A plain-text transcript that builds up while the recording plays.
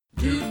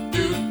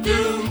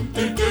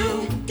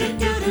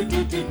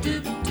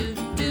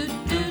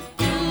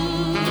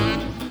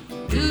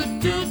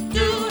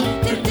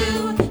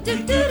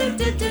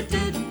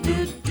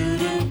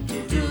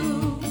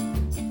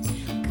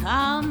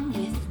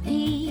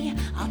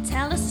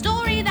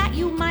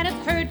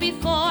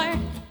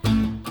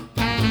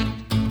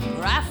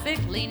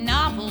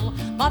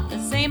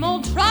same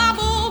old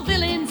trouble,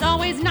 villains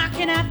always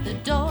knocking at the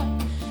door.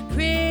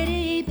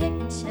 Pretty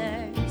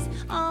pictures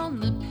on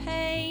the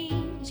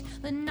page,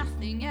 but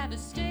nothing ever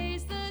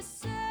stays the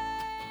same.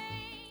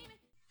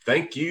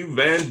 Thank you,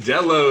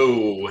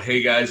 Vandello.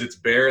 Hey guys, it's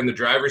Bear in the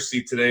driver's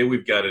seat today.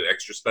 We've got an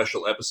extra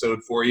special episode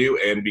for you,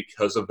 and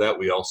because of that,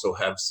 we also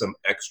have some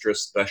extra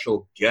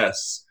special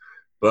guests.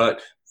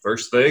 But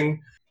first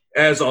thing,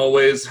 as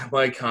always,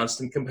 my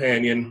constant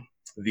companion,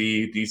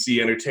 the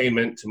DC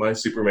Entertainment to my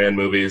Superman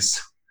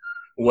movies,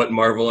 what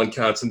Marvel and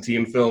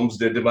Constantine films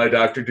did to my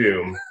Doctor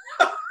Doom.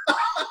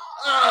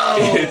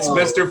 It's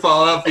Mr.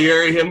 Fallout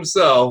Fieri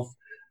himself,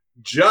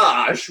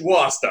 Josh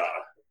Wasta.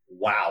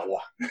 Wow.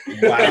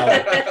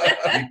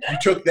 You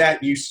took that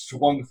and you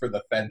swung for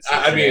the fence.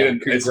 I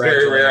mean, it's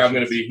very rare I'm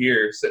going to be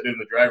here sitting in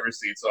the driver's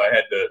seat, so I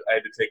had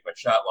to take my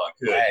shot while I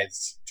could.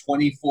 It's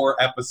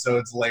 24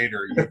 episodes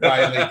later. You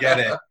finally get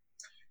it.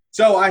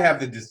 So I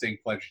have the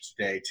distinct pleasure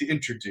today to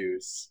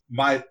introduce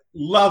my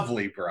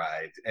lovely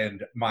bride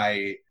and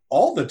my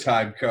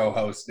all-the-time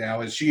co-host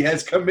now, as she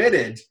has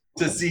committed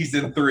to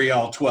season 3,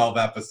 all 12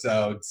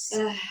 episodes.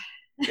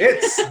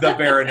 It's the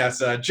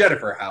Baronessa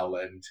Jennifer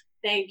Howland.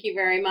 Thank you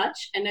very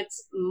much. And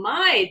it's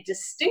my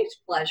distinct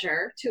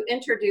pleasure to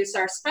introduce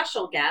our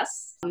special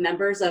guests,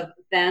 members of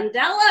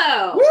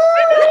Vandello.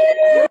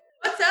 Woo!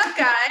 What's up,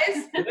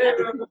 guys?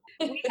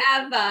 We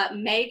have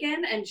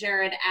Megan and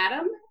Jared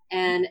Adam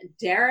and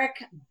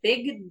Derek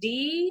Big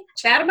D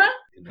Chatama.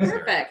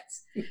 Perfect.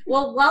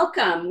 Well,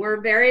 welcome.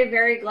 We're very,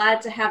 very glad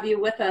to have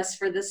you with us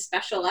for this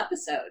special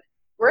episode.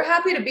 We're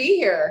happy to be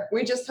here.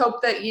 We just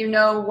hope that you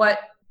know what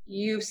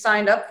you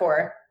signed up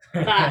for.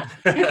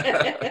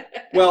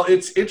 Well,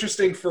 it's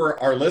interesting for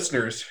our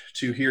listeners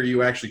to hear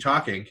you actually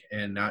talking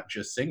and not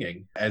just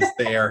singing, as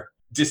they are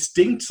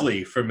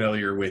distinctly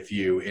familiar with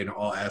you in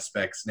all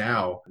aspects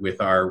now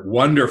with our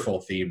wonderful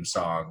theme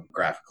song,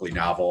 graphically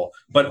novel,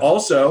 but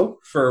also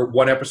for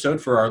one episode,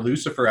 for our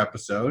Lucifer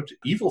episode,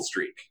 Evil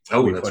Streak.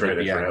 Oh, that's right.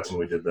 I forgot when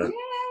we did that.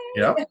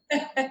 Yep.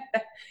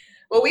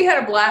 Well, we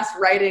had a blast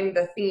writing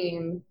the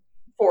theme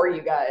for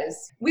you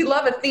guys. We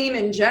love a theme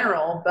in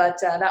general, but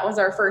that was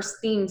our first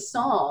theme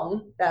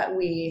song that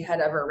we had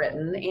ever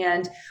written.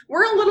 And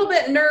we're a little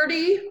bit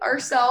nerdy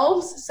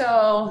ourselves,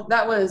 so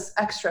that was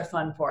extra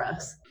fun for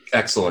us.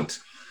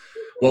 Excellent.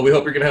 Well, we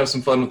hope you're going to have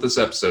some fun with this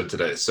episode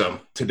today. So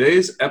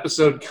today's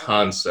episode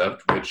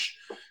concept, which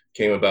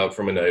came about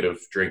from a night of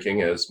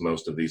drinking, as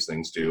most of these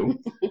things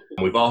do.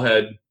 We've all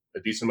had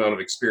a decent amount of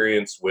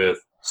experience with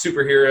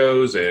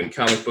superheroes and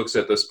comic books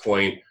at this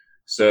point.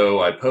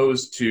 So I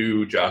posed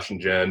to Josh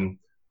and Jen,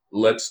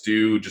 let's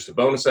do just a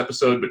bonus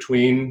episode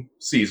between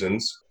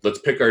seasons. Let's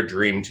pick our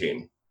dream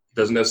team.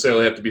 Doesn't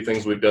necessarily have to be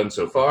things we've done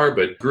so far,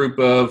 but group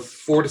of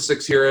 4 to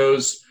 6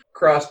 heroes,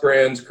 cross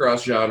brands,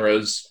 cross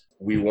genres.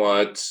 We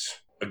want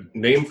a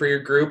name for your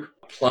group,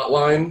 plot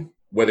line,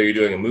 whether you're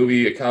doing a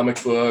movie, a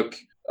comic book,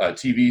 a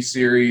TV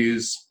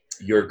series,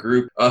 your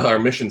group, our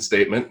mission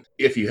statement,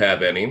 if you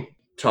have any.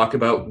 Talk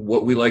about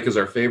what we like as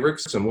our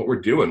favorites and what we're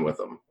doing with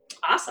them.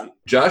 Awesome.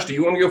 Josh, do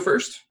you want to go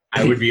first?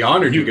 I would be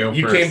honored to go first.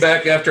 You came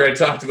back after I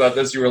talked about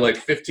this. You were like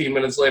 15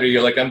 minutes later.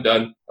 You're like, I'm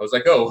done. I was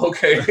like, oh,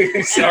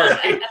 okay.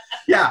 Sorry.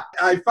 Yeah,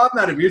 I found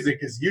that amusing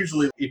because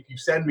usually if you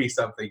send me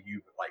something,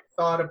 you've like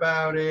thought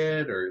about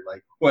it or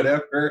like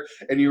whatever,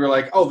 and you were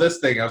like, oh, this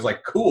thing. I was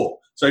like, cool.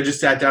 So I just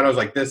sat down. I was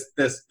like, this,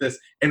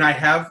 and I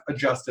have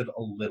adjusted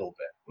a little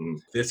bit.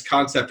 This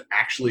concept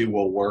actually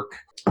will work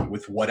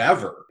with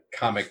whatever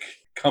comic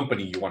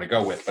company you want to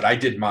go with, but I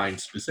did mine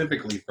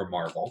specifically for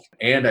Marvel,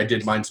 and I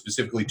did mine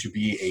specifically to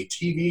be a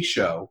TV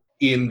show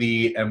in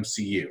the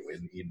MCU,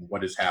 in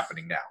what is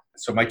happening now.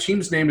 So my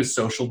team's name is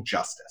Social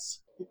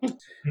Justice,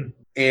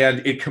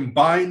 and it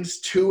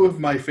combines 2 of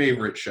my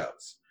favorite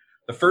shows.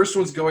 The first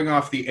one's going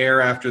off the air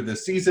after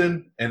this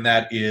season, and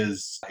that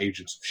is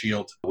Agents of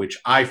S.H.I.E.L.D., which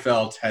I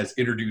felt has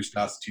introduced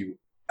us to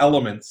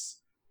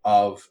elements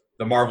of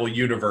the Marvel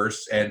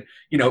Universe, and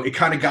it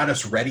kind of got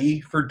us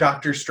ready for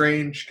Doctor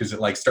Strange because it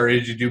like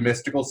started to do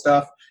mystical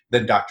stuff.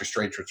 Then Doctor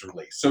Strange was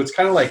released, so it's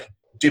kind of like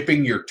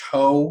dipping your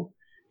toe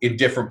in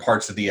different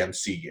parts of the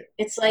MCU.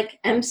 It's like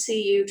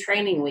MCU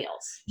training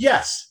wheels.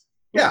 Yes,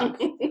 yeah.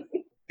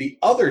 The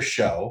other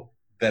show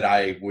that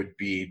I would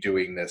be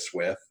doing this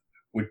with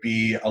would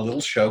be a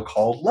little show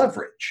called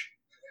Leverage.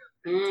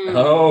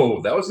 Oh,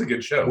 that was a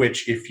good show.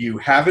 Which, if you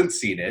haven't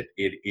seen it,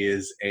 it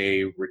is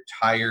a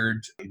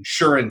retired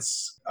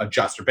insurance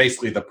adjuster,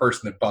 basically the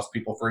person that busts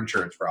people for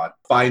insurance fraud,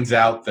 finds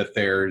out that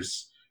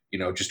there's,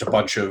 just a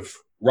bunch of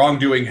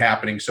wrongdoing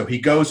happening. So he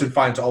goes and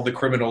finds all the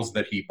criminals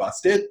that he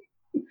busted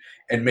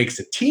and makes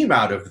a team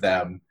out of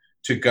them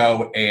to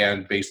go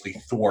and basically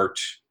thwart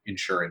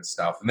insurance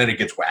stuff. And then it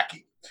gets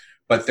wacky.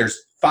 But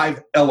there's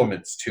 5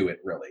 elements to it,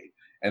 really.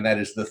 And that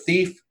is the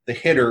thief, the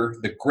hitter,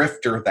 the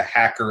grifter, the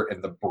hacker,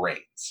 and the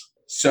brains.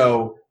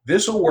 So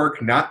this will work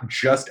not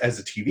just as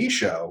a TV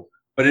show,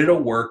 but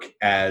it'll work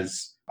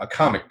as a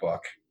comic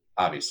book,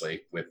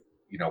 obviously, with,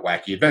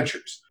 wacky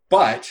adventures.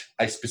 But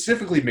I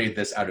specifically made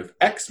this out of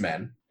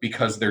X-Men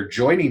because they're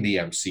joining the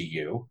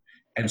MCU,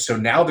 And so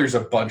now there's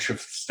a bunch of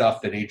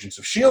stuff that Agents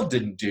of S.H.I.E.L.D.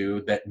 didn't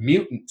do that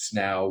mutants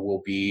now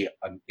will be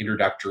an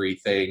introductory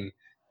thing.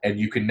 And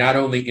you can not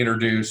only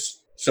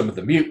introduce some of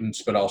the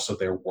mutants, but also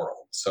their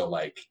world. So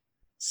like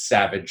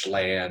Savage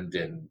Land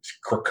and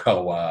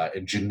Krakoa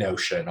and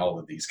Genosha and all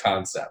of these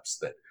concepts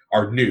that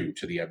are new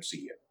to the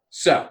MCU.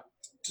 So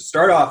to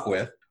start off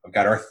with, I've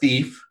got our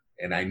thief.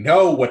 And I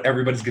know what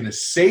everybody's going to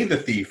say the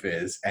thief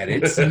is, and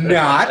it's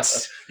not.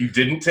 You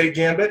didn't take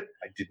Gambit?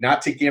 I did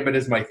not take Gambit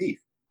as my thief.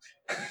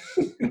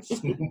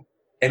 And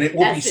it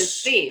will That's be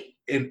his thief.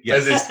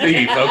 Yes, As his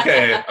thief.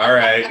 Okay. All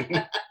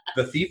right.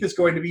 the thief is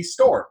going to be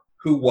Storm,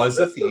 who was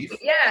a thief.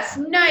 Yes,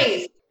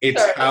 nice.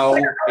 It's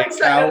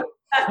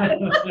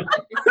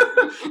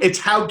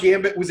how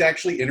Gambit was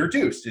actually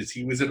introduced. Is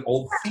he was an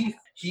old thief.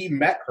 He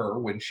met her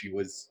when she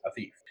was a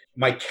thief.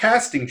 My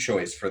casting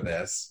choice for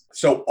this.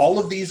 So all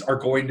of these are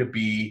going to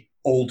be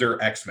older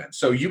X-Men.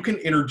 So you can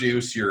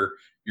introduce your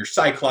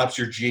Cyclops,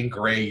 your Jean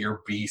Grey,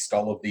 your Beast,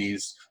 all of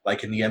these,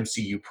 like in the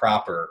MCU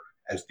proper,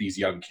 as these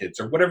young kids,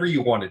 or whatever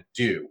you want to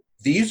do.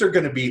 These are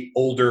going to be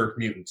older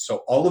mutants. So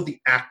all of the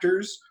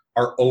actors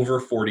are over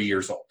 40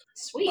 years old.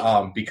 Sweet.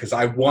 Because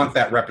I want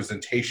that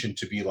representation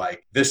to be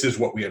like, this is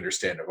what we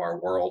understand of our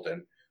world.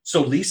 And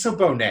so Lisa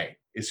Bonet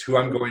is who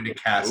I'm going to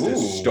cast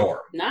as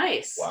Storm.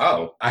 Nice.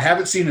 Wow. I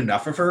haven't seen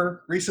enough of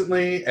her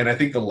recently, and I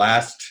think the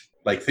last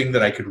thing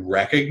that I could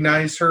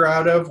recognize her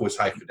out of was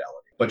High Fidelity.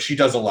 But she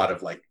does a lot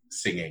of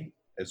singing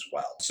as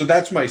well. So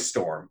that's my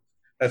Storm.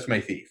 That's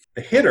my thief.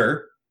 The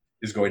hitter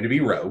is going to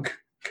be Rogue,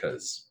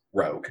 because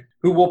Rogue,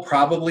 who will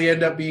probably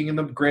end up being in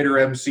the greater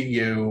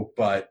MCU,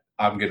 but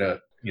I'm going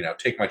to,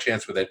 take my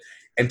chance with it.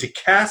 And to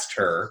cast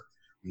her,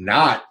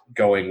 not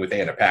going with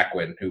Anna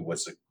Paquin, who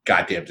was a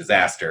goddamn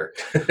disaster.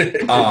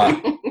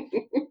 Can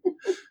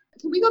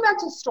we go back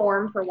to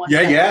Storm for one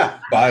second? Yeah,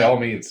 by all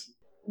means.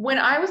 When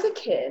I was a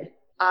kid,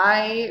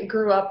 I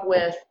grew up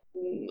with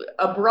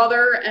a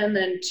brother and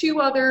then two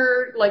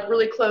other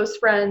really close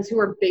friends who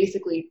were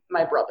basically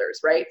my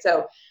brothers, right?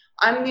 So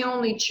I'm the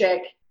only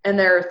chick and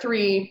there are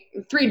three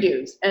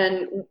dudes.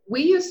 And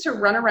we used to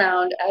run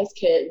around as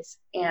kids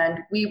and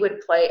we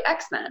would play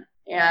X-Men.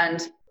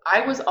 And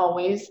I was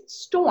always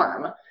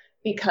Storm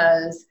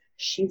because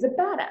she's a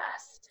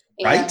badass.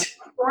 And right?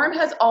 Storm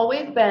has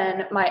always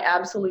been my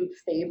absolute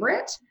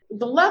favorite.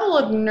 The level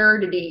of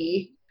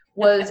nerdity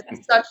was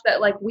such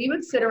that we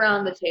would sit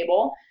around the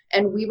table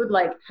and we would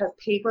have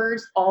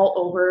papers all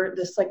over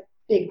this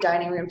big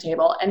dining room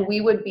table, and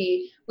we would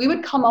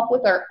come up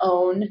with our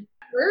own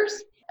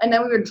papers, and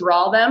then we would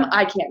draw them.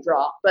 I can't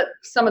draw, but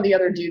some of the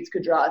other dudes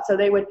could draw it. So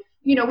they would,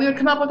 we would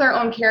come up with our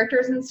own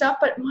characters and stuff,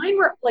 but mine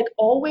were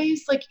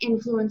always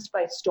influenced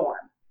by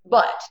Storm.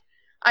 But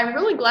I'm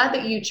really glad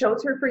that you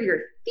chose her for your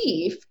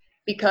thief,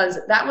 because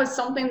that was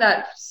something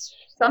that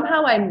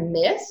somehow I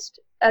missed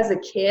as a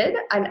kid.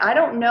 And I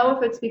don't know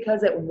if it's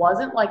because it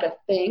wasn't a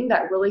thing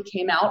that really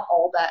came out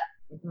all that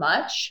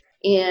much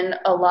in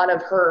a lot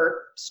of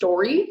her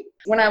story.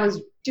 When I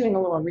was doing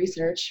a little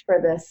research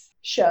for this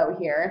show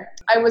here,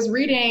 I was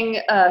reading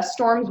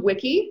Storm's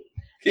wiki.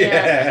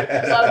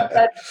 Yeah. I love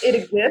that it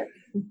exists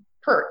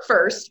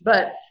first,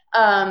 but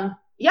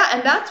yeah,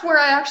 and that's where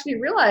I actually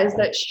realized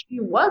that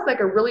she was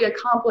a really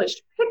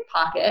accomplished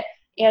pickpocket.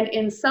 And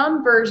in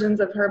some versions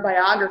of her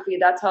biography,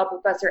 that's how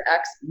Professor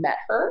X met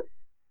her,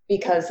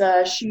 because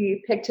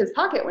she picked his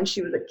pocket when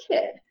she was a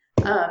kid.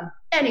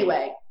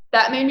 Anyway,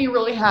 that made me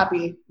really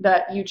happy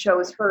that you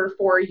chose her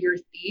for your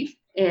thief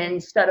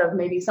instead of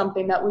maybe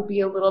something that would be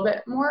a little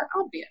bit more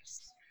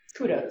obvious.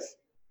 Kudos.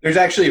 There's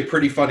actually a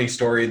pretty funny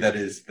story that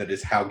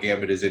is how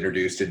Gambit is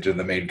introduced into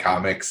the main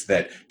comics,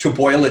 that to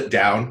boil it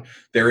down,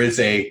 there is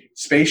a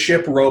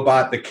spaceship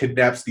robot that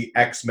kidnaps the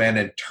X-Men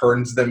and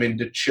turns them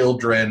into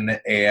children,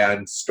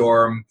 and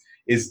Storm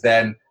is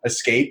then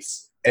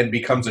escapes and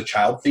becomes a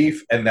child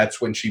thief, and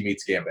that's when she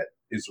meets Gambit,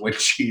 is when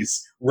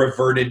she's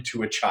reverted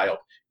to a child.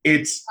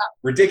 It's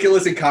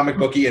ridiculous and comic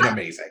booky and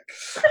amazing.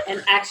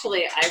 And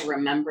actually, I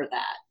remember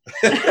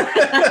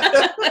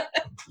that.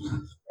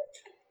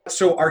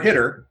 So our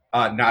hitter,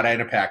 not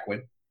Anna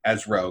Paquin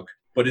as Rogue,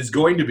 but is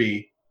going to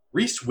be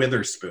Reese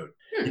Witherspoon.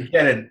 You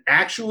get an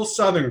actual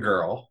Southern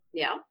girl,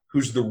 Yeah.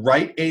 who's the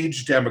right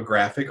age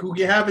demographic, who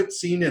you haven't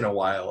seen in a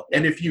while.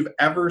 And if you've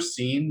ever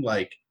seen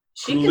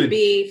She can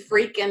be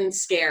freaking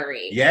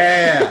scary.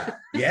 yeah,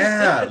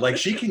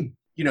 she can,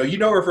 you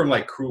know her from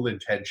Cruel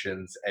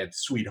Intentions and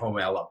Sweet Home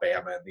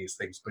Alabama and these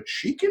things, but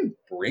she can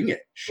bring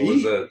it. What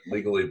was that?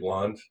 Legally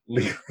Blonde?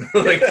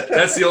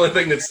 That's the only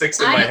thing that sticks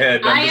in my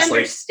head. I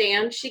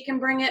understand she can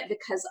bring it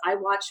because I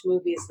watch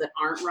movies that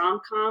aren't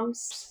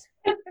rom-coms.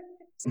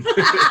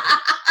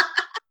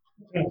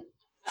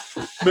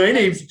 My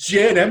name's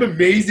Jen. I'm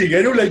amazing.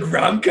 I don't like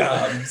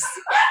rom-coms.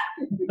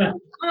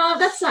 Oh,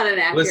 that's not an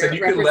accurate Listen, you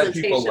can let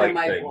representation people like of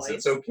my things. voice.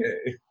 It's okay.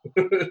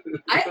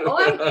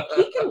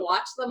 He can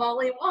watch them all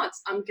he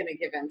wants. I'm going to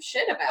give him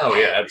shit about it. Oh,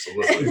 yeah,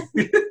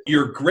 absolutely.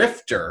 Your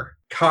grifter,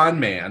 con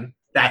man,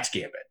 that's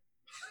Gambit.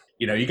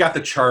 You know, you got the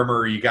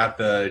charmer, you got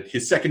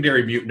his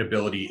secondary mutant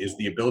ability is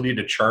the ability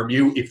to charm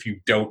you if you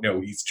don't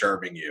know he's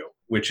charming you,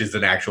 which is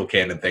an actual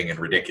canon thing and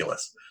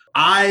ridiculous.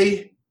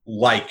 I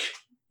like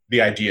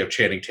the idea of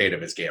Channing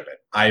Tatum as Gambit.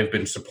 I have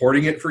been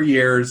supporting it for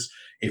years.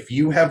 If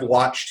you have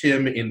watched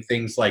him in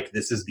things like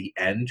This Is the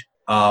End,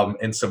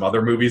 and some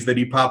other movies that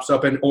he pops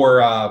up in, or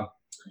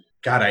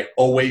God, I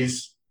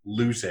always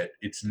lose it.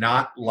 It's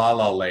not La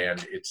La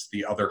Land. It's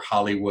the other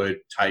Hollywood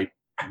type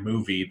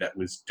movie that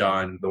was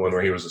done. The one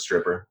where he was a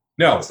stripper.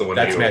 No, That's the one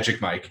that's you- Magic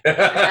Mike.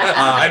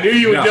 I knew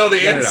you would no, know the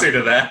no, no, answer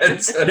to that.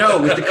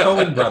 No, with the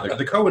Coen Brothers.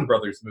 The Coen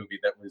Brothers movie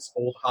that was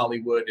old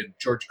Hollywood, and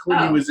George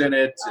Clooney Oh. was in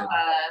it. And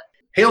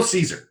Hail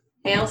Caesar.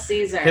 Hail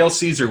Caesar. Hail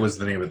Caesar was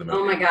the name of the movie.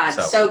 Oh my God,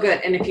 so good.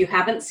 And if you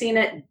haven't seen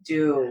it,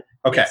 do.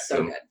 Okay. It's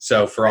so good.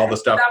 So for all the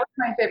stuff, That was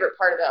my favorite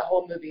part of that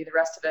whole movie. The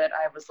rest of it,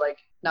 I was like,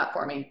 not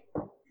for me.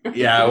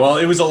 yeah, well,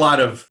 it was a lot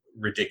of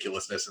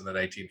ridiculousness in the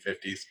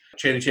 1950s.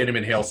 Channing Tatum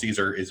in Hail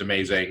Caesar is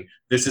amazing.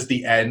 This Is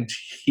the End.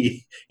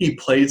 He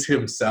plays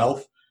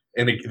himself,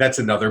 and that's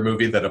another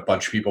movie that a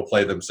bunch of people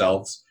play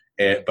themselves.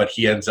 But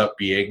he ends up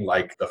being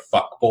like the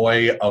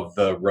fuckboy of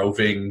the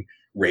roving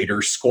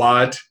Raider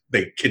squad.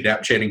 They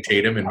kidnap Channing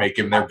Tatum and make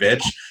him their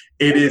bitch.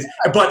 It is,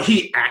 but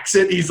he acts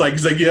it. He's like,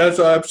 yes,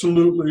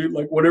 absolutely,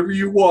 like whatever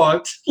you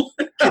want.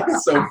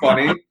 It's so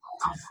funny.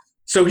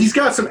 So he's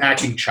got some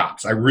acting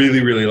chops. I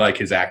really, really like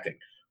his acting.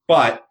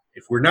 But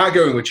if we're not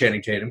going with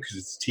Channing Tatum, because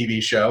it's a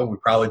TV show, we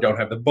probably don't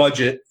have the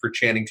budget for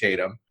Channing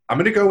Tatum. I'm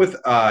going to go with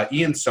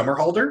Ian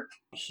Somerhalder.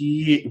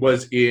 He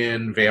was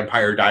in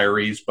Vampire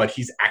Diaries, but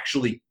he's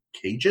actually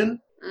Cajun.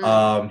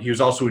 He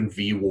was also in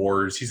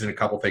V-Wars. He's in a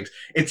couple things.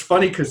 It's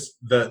funny because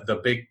the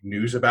big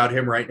news about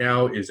him right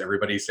now is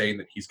everybody's saying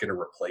that he's going to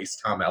replace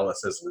Tom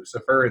Ellis as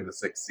Lucifer in the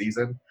 6th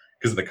season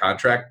because of the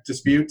contract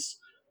disputes,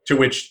 to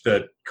which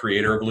the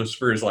creator of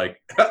Lucifer is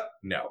like,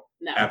 no,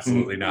 No.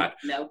 absolutely not.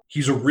 No.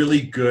 He's a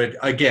really good,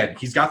 again,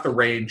 he's got the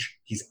range.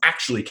 He's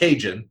actually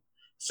Cajun,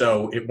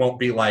 so it won't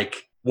be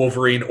like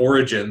Wolverine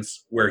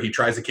Origins where he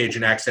tries a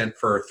Cajun accent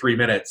for 3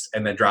 minutes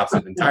and then drops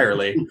it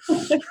entirely.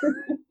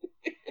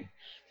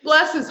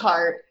 Bless his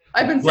heart.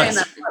 I've been saying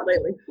Bless- that a lot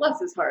lately. Bless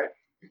his heart.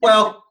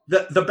 Well,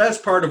 the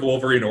best part of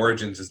Wolverine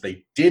Origins is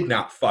they did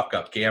not fuck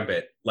up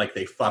Gambit like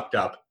they fucked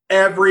up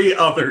every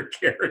other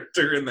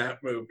character in that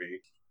movie.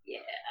 Yeah.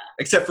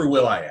 Except for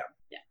Will.i.am.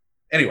 Yeah.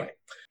 Anyway,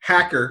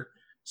 Hacker.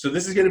 So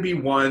this is going to be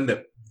one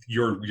that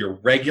your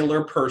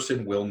regular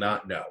person will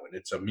not know, and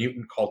it's a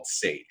mutant called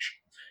Sage.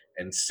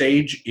 And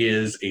Sage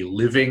is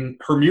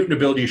her mutant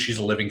ability is she's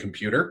a living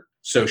computer,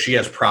 so she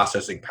has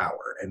processing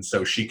power, and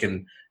so she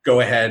can go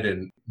ahead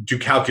and do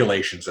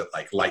calculations at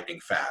like lightning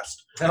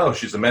fast. Oh,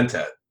 she's a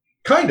Mentat.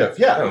 Kind of,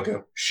 yeah. Oh, okay.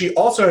 She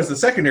also has the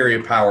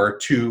secondary power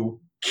to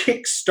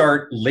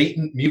kickstart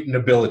latent mutant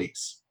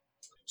abilities.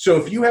 So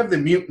if you have the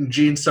mutant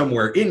gene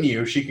somewhere in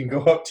you, she can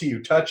go up to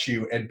you, touch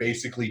you, and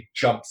basically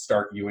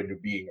jumpstart you into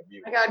being a I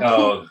mutant. got.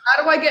 Oh,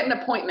 How do I get an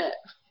appointment?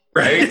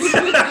 Right?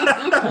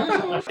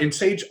 And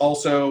Sage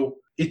also,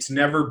 it's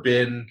never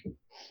been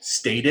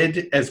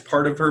stated as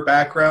part of her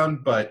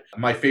background, but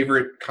my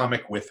favorite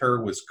comic with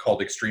her was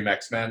called Extreme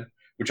X-Men,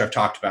 which I've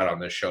talked about on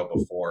this show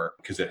before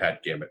because it had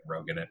Gambit and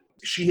Rogue in it.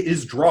 She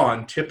is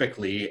drawn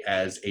typically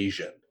as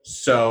Asian.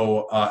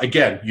 So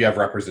again, you have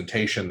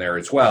representation there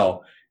as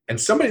well. And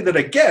somebody that,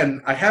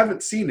 again, I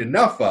haven't seen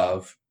enough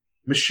of,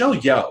 Michelle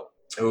Yeoh.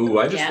 oh,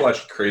 I just Yeah.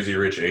 watched Crazy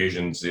Rich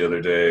Asians the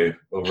other day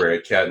over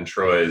at Cat and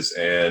Troy's,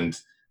 and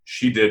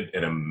she did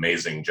an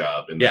amazing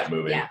job in that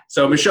movie. Yeah.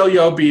 So Michelle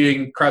Yeoh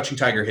being Crouching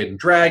Tiger, Hidden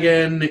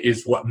Dragon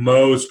is what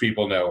most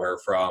people know her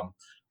from.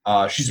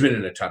 She's been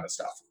in a ton of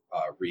stuff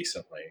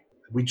recently.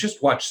 We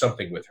just watched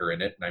something with her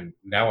in it, and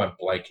I'm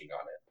blanking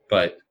on it.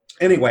 But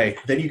anyway,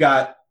 then you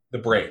got the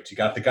brains. You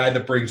got the guy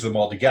that brings them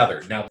all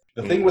together. Now,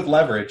 the thing with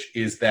Leverage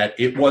is that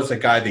it was a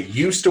guy that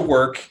used to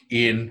work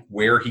in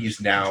where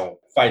he's now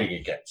fighting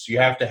against. You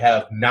have to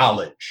have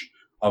knowledge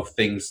of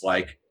things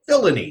like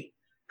villainy,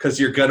 because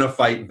you're going to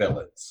fight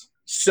villains.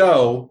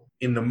 So,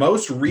 in the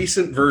most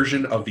recent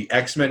version of the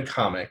X-Men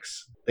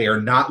comics, they are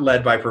not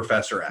led by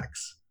Professor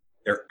X.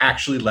 They're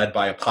actually led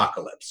by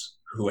Apocalypse,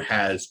 who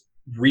has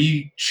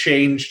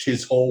rechanged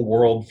his whole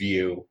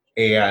worldview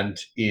and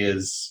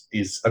is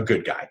a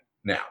good guy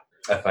now.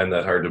 I find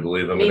that hard to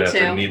believe. I'm Me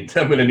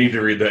gonna need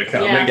to read that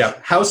comic. Yeah,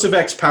 House of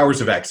X,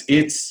 Powers of X.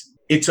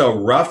 It's a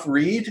rough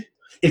read.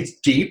 It's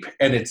deep,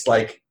 and it's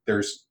like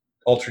there's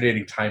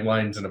alternating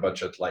timelines and a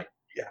bunch of like,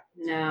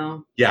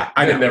 No.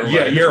 I know. Never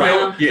Yeah, mind. you're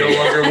No. right. Yeah, No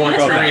longer want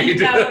Go to back. read.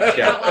 No,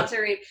 Yeah. don't want to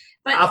read.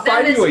 But I'll that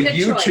find is you a good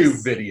YouTube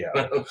choice. video.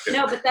 Okay.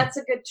 No, but that's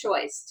a good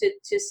choice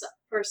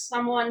for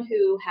someone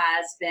who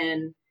has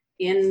been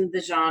in the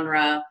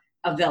genre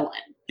a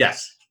villain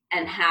Yes.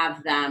 and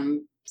have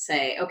them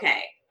say,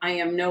 okay, I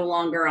am no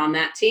longer on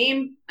that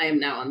team. I am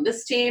now on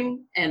this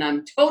team, and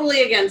I'm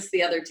totally against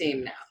the other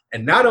team now.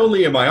 And not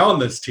only am I on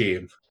this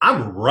team,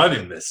 I'm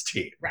running this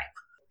team. Right.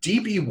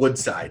 D.B.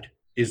 Woodside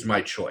is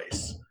my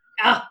choice.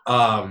 Ah.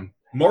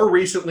 More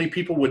recently,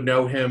 people would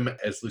know him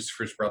as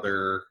Lucifer's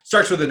brother,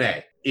 starts with an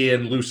A,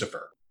 in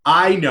Lucifer.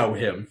 I know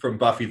him from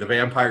Buffy the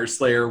Vampire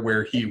Slayer,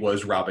 where he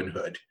was Robin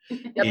Hood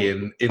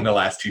in the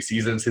last 2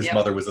 seasons. His Yep.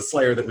 mother was a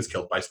Slayer that was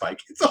killed by Spike.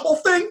 It's a whole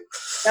thing.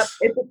 Yep,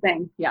 it's a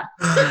thing. Yeah.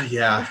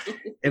 Yeah,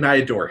 and I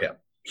adore him.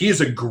 He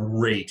is a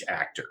great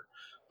actor.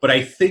 But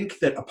I think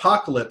that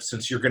Apocalypse,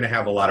 since you're going to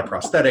have a lot of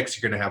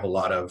prosthetics, you're going to have a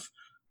lot of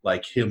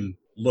like him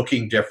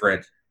looking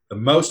different. The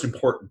most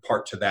important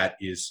part to that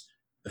is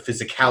the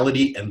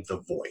physicality and the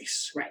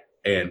voice. Right.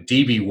 And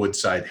DB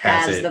Woodside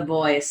has it. the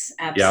voice,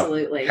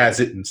 absolutely.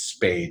 Has it in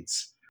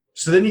spades.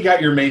 So then you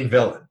got your main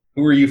villain.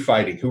 Who are you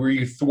fighting? Who are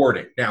you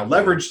thwarting? Now,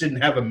 Leverage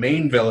didn't have a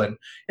main villain.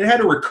 It had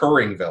a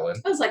recurring villain.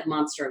 It was like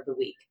Monster of the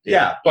Week.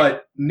 Yeah,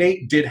 but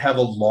Nate did have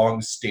a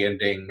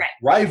long-standing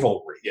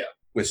rivalry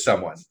with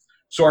someone.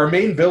 So our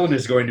main villain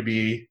is going to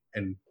be,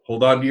 and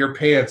hold on to your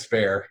pants,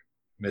 Bear,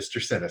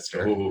 Mr.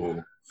 Sinister.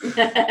 Ooh.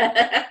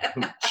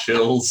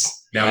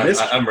 Chills. Now,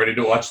 I'm ready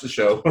to watch the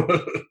show.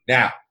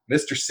 Now,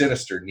 Mr.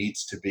 Sinister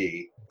needs to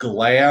be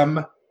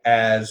glam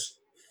as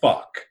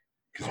fuck.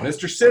 Because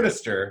Mr.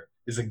 Sinister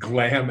is a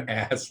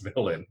glam-ass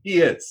villain. He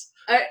is.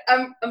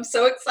 I'm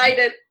so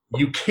excited.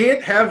 You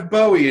can't have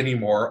Bowie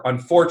anymore,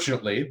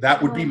 unfortunately.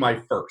 That would be my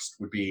first,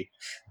 would be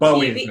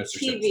Bowie as Mr.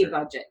 TV Sinister.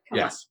 budget. Come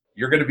on. Yes.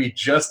 You're going to be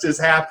just as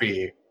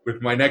happy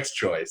with my next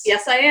choice.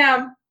 Yes, I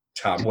am.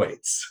 Tom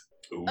Waits.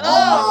 Ooh.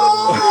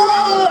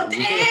 Oh,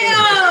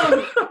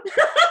 damn!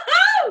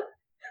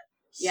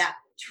 Yeah,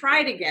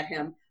 try to get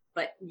him.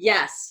 But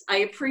yes, I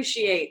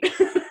appreciate.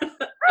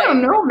 I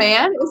don't know,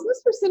 man. Is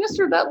Mr.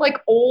 Sinister that like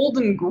old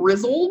and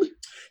grizzled?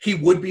 He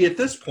would be at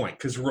this point,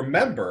 because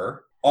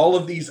remember, all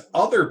of these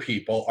other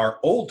people are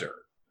older.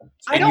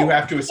 And you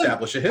have to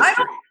establish a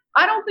history.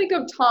 I don't think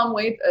of Tom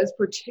Waits as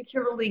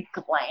particularly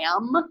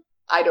glam.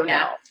 I don't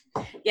know.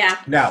 Yeah.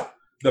 Now,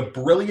 the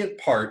brilliant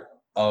part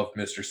of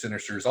Mr.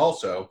 Sinister is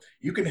also,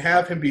 you can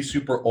have him be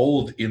super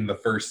old in the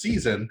first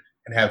season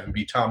and have him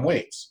be Tom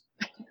Waits.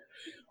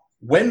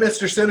 When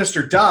Mr.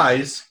 Sinister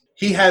dies,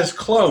 he has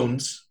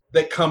clones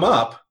that come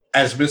up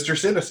as Mr.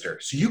 Sinister.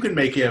 So you can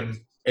make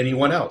him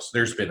anyone else.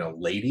 There's been a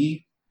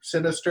Lady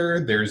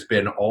Sinister. There's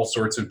been all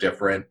sorts of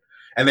different.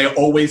 And they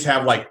always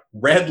have like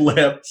red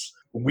lips,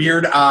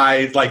 weird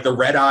eyes, like the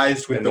red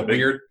eyes with And the the big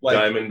weird like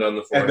diamond on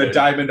the forehead. and the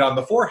diamond on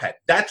the forehead.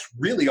 That's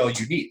really all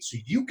you need. So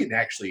you can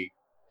actually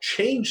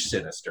change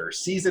Sinister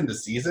season to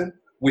season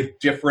with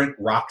different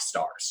rock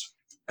stars.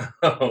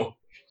 Oh,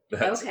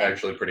 that's Okay.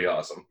 actually pretty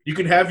awesome. You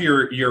can have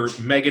your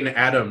Megan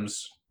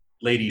Adams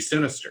Lady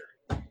Sinister.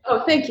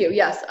 Oh, thank you.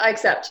 Yes, I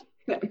accept.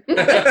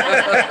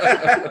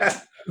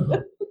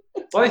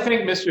 Well, I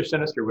think Mr.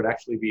 Sinister would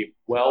actually be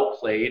well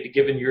played,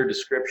 given your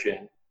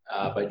description,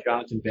 by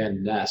Jonathan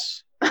Van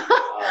Ness.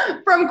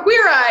 From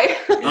Queer Eye.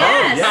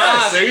 Yes.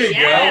 yeah, there you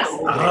Yes. go.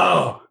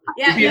 Oh,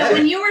 Yeah, Yeah. no,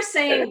 when you were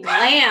saying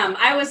glam,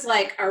 I was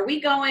like, are we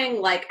going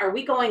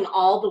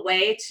all the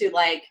way to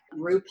like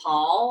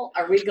RuPaul?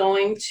 Are we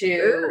going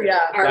to Yeah.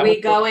 are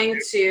we going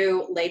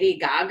to Lady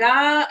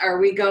Gaga? Are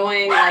we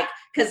going like,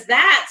 because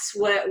that's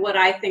what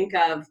I think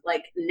of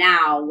like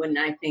now when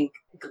I think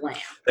glam.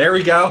 there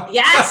we go.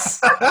 Yes.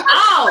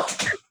 Oh,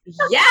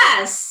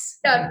 yes.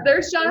 Yeah,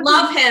 there's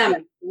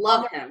Jonathan.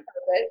 Love him.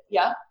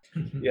 Yeah.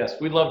 Yes,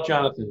 we love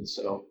Jonathan,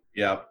 so.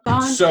 Yeah.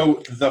 Gone.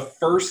 So the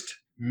first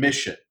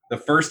mission, the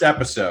first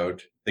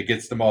episode that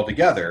gets them all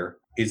together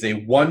is a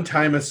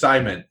one-time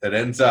assignment that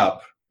ends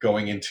up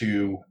going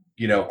into,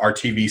 our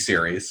TV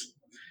series.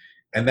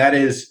 And that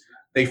is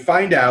they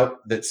find out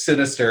that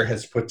Sinister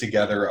has put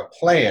together a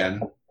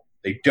plan.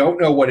 They don't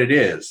know what it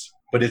is,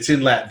 but it's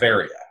in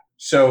Latveria.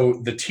 So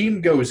the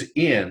team goes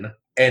in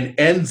and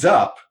ends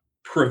up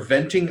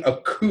preventing a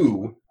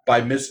coup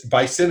by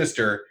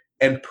Sinister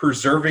and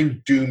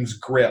preserving Doom's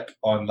grip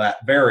on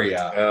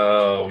Latveria.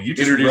 Oh, you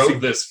just Introducing-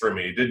 wrote this for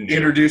me, didn't you?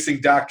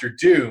 Introducing Dr.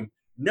 Doom.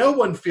 No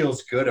one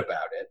feels good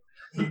about it.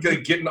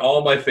 Getting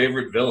all my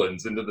favorite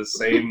villains into the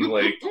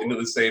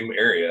same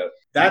area.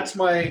 That's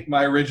my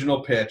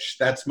original pitch.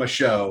 That's my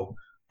show.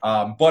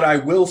 But I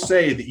will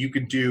say that you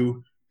could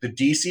do the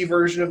DC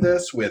version of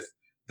this with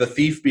the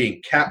thief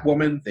being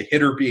Catwoman, the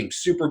hitter being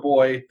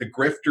Superboy, the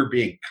grifter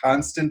being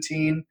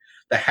Constantine,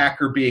 the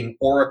hacker being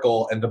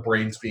Oracle, and the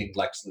brains being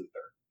Lex Luthor.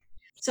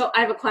 So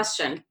I have a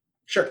question.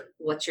 Sure.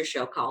 What's your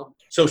show called?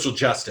 Social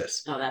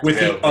Justice. Oh, that's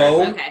With right. the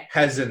O Okay.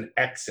 has an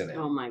X in it.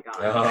 Oh my god.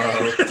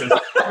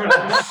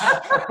 Oh,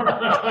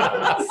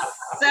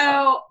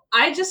 So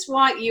I just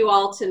want you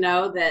all to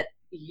know that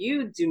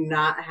you do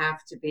not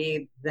have to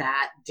be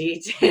that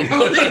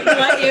detailed in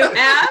what you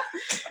have.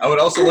 I would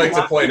also like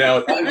to point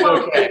out.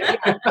 Okay.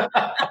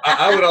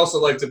 I would also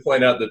like to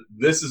point out that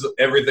this is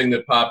everything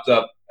that popped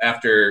up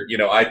after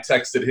I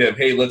texted him,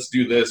 "Hey, let's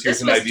do this. Here's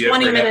This an was idea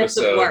 20 for an minutes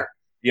episode." of work.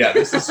 Yeah,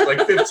 this is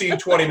like 15,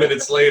 20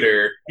 minutes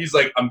later. He's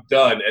like, "I'm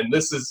done," and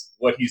this is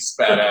what he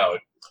spat out.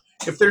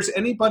 If there's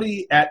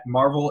anybody at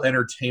Marvel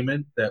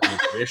Entertainment that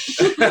would wish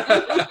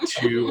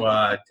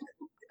to,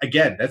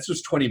 again, that's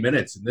just 20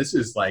 minutes, and this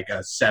is like a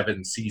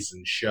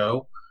 7-season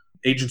show.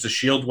 Agents of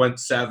S.H.I.E.L.D. went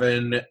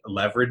 7,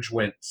 Leverage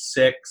went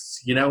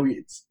 6.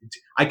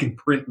 I can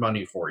print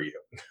money for you.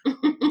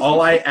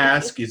 All I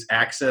ask is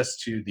access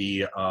to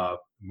the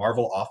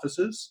Marvel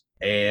offices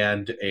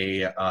and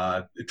a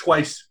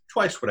twice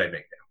what I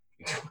make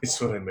now.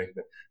 That's what I make.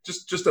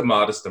 Just a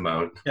modest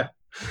amount. Yeah.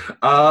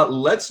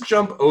 Let's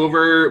jump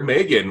over.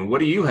 Megan, what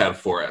do you have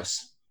for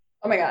us?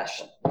 Oh my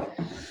gosh.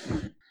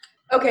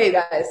 Okay,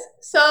 guys.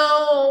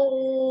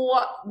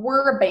 So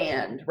we're a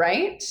band,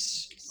 right?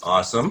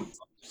 Awesome.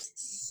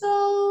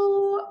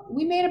 So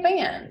we made a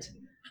band.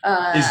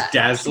 Is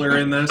Dazzler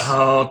in this?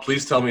 Oh,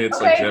 please tell me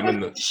it's like Gem in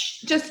the.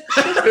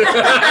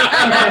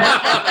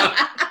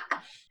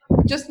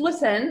 Just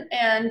listen,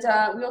 and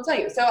we'll tell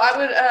you. So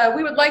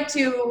we would like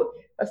to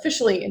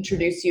officially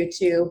introduce you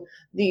to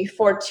the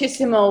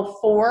Fortissimo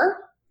Four,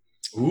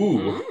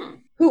 Ooh.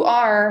 who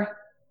are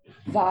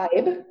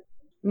Vibe,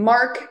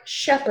 Mark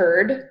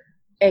Shepard,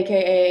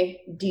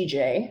 aka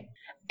DJ,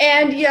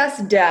 and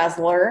yes,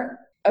 Dazzler.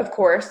 Of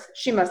course,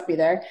 she must be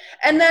there.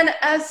 And then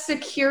as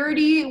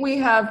security, we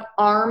have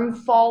Arm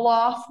Fall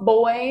Off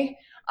Boy.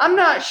 I'm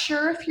not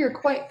sure if you're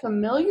quite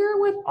familiar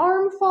with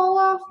Arm Fall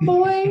Off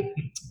Boy.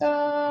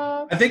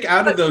 I think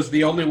out of those,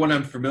 the only one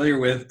I'm familiar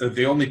with,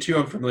 the only two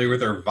I'm familiar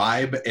with are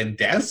Vibe and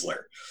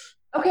Dazzler.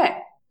 Okay,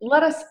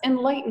 let us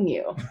enlighten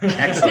you.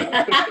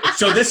 Excellent.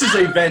 So this is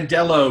a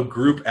Vandello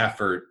group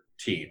effort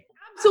team.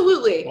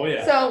 Absolutely. Oh,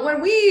 yeah. So when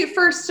we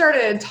first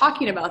started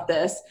talking about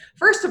this,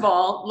 first of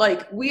all,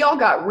 like we all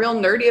got real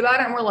nerdy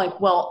about it, and we're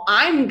like, well,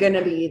 I'm going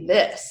to be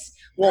this.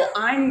 Well,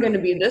 I'm going to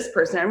be this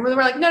person. And we're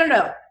like,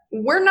 no.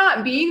 We're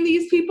not being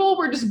these people.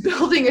 We're just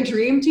building a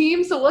dream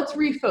team. So let's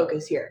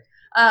refocus here.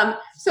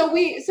 So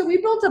we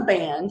built a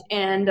band,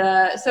 and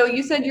so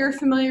you said you're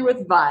familiar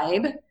with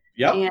Vibe.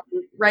 Yep. And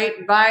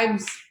right,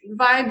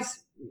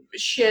 Vibe's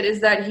shit is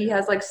that he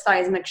has like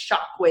seismic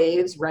shock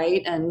waves,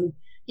 right? And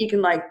he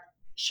can like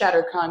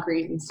shatter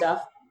concrete and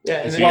stuff.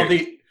 Yeah. Is And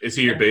he, is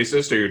he your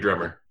bassist or your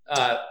drummer?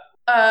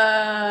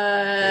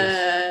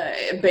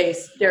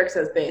 Bass. Derek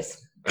says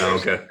bass. Oh,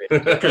 okay.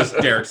 Because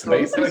Derek's the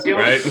bassist.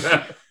 Right?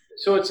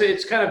 So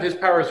it's kind of his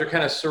powers are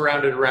kind of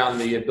surrounded around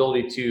the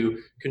ability to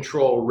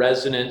control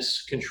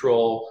resonance,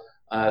 control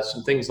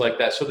some things like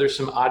that. So there's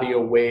some audio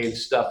wave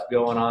stuff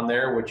going on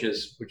there, which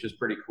is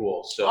pretty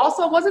cool. So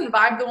Also, wasn't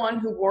Vibe the one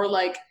who wore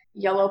like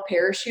yellow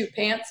parachute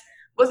pants?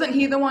 Wasn't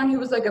he the one who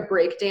was like a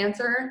break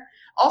dancer?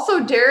 Also,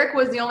 Derek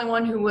was the only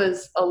one who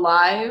was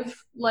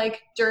alive like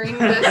during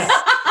this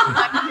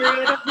time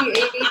period of the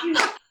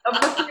 80s of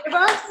the three of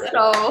us.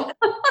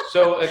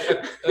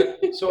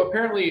 So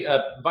apparently,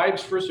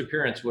 Vibe's first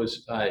appearance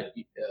was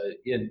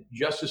in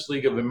Justice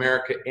League of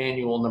America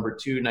Annual number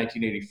 2,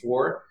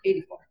 1984.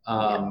 84.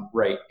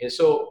 Right, and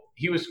so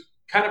he was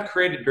kind of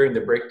created during the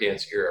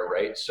breakdance era,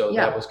 right? So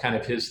that was kind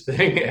of his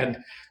thing, and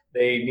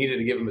they needed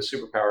to give him a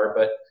superpower,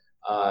 but.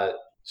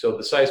 So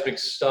the seismic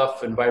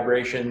stuff and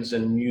vibrations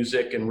and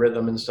music and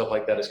rhythm and stuff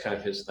like that is kind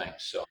of his thing.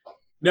 So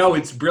No,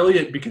 it's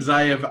brilliant because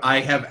I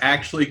have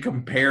actually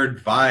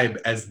compared Vibe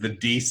as the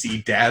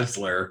DC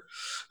Dazzler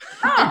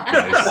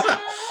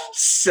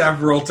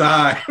several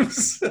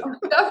times.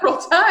 Several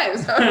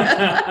times.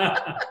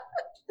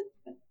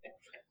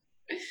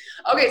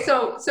 Okay,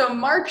 so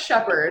Mark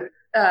Shepard,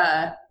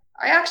 I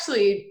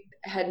actually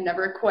had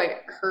never quite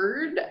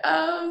heard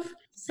of.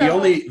 So,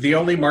 The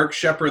only Mark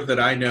Shepard that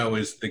I know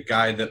is the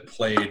guy that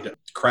played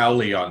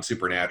Crowley on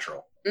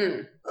Supernatural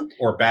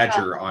or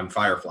Badger on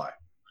Firefly.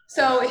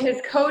 So his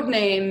code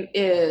name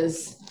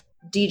is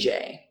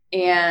DJ,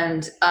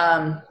 and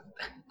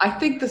I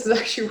think this is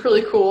actually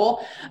really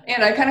cool.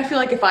 And I kind of feel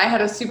like if I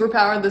had a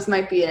superpower, this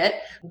might be it.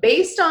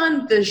 Based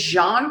on the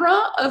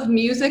genre of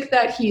music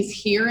that he's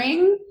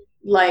hearing,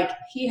 like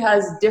he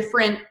has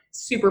different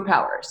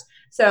superpowers.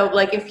 So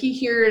like if he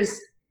hears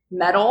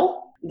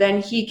metal,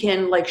 then he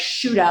can like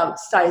shoot out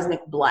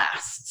seismic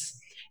blasts.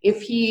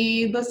 If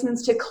he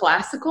listens to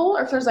classical,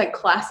 or if there's like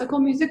classical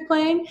music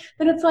playing,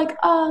 then it's like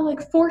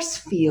force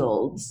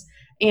fields.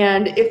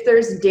 And if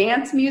there's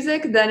dance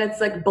music, then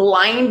it's like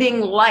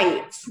blinding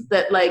lights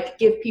that like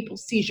give people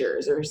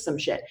seizures or some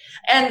shit.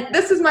 And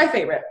this is my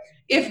favorite.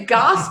 If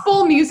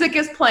gospel music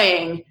is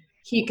playing,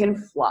 he can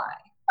fly.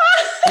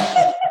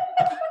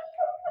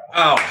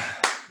 Wow.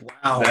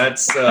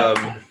 That's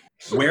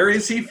where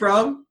is he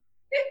from?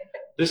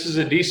 this is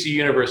a DC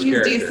Universe He's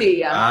character. DC,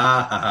 yeah.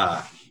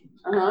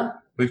 Ah.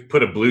 We've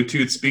put a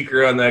Bluetooth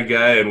speaker on that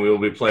guy, and we'll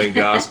be playing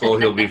gospel.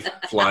 He'll be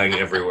flying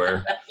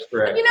everywhere.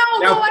 Right. You know,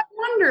 though, I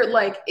wonder,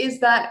 like, is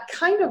that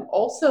kind of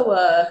also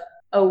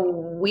a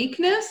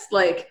weakness?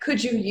 Like,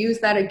 could you use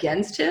that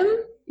against him?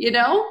 You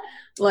know?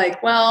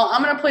 Like, well,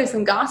 I'm going to play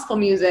some gospel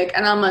music,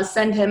 and I'm going to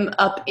send him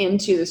up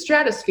into the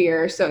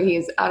stratosphere so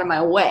he's out of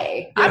my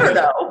way. I don't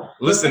know.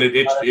 Listen,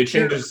 it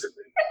changes.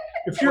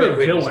 If you're a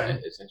Wait, villain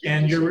it's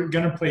and you're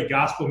going to play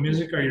gospel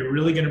music, are you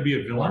really going to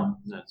be a villain?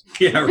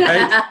 Yeah,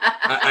 right?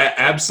 I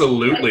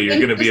absolutely, you're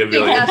going to be a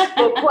villain. That's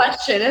the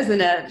question,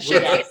 isn't it?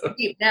 Shit gets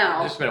deep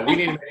now. Just a minute.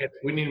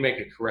 We need to make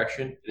a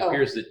correction. It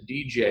appears that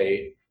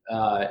DJ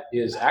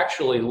is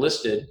actually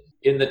listed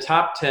in the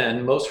top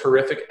 10 most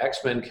horrific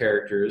X-Men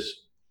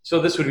characters. So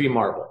this would be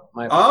Marvel.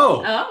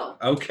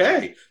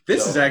 Okay.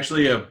 This is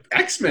actually a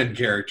X-Men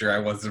character I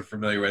wasn't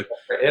familiar with.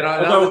 And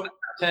Although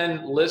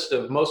 10 list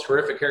of most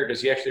horrific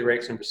characters, he actually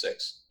ranks number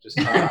 6. Just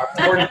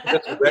according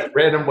to this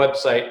random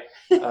website,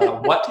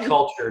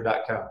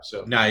 whatculture.com.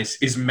 So Nice.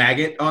 Is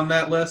Maggot on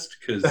that list?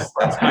 Because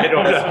I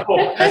don't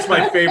know. that's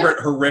my favorite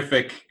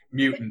horrific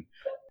mutant.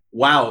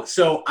 Wow.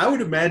 So I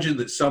would imagine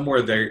that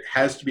somewhere there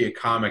has to be a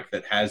comic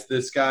that has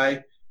this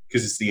guy,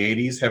 because it's the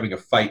 80s, having a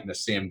fight in a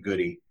Sam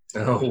Goody.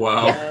 Oh,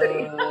 wow.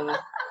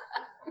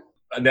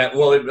 And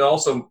it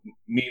also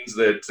means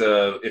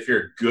that if you're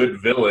a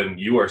good villain,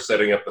 you are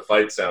setting up the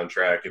fight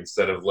soundtrack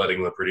instead of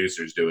letting the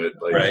producers do it.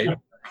 Like, Right.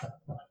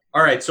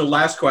 All right. So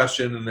last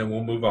question, and then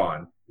we'll move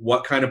on.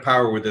 What kind of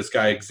power would this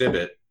guy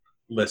exhibit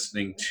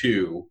listening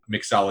to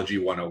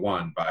Mixology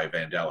 101 by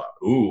Vandella?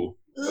 Ooh.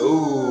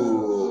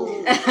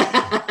 Ooh.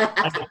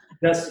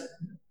 That's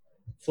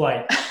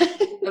flight.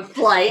 The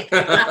flight.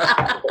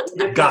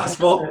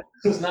 Gospel.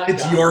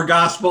 It's your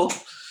gospel.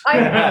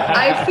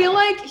 I feel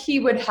like he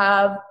would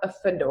have a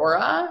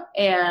fedora,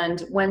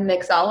 and when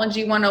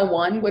Mixology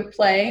 101 would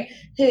play,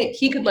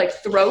 he could like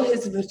throw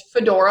his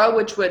fedora,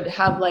 which would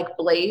have like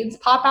blades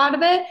pop out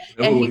of it,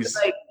 and he could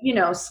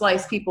like,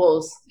 slice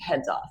people's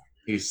heads off.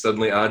 He's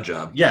suddenly Odd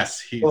Job.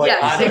 Yes.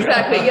 Yes,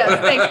 exactly. Yes,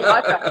 thank you.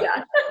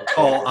 Yeah.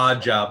 Call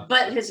Odd Job.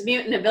 But his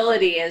mutant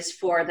ability is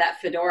for that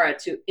fedora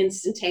to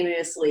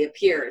instantaneously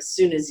appear as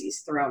soon as he's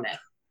thrown it.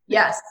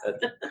 Yes.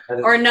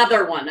 Or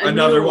another one.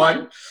 Another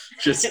one.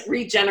 Just It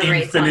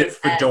regenerates on infinite its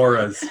head.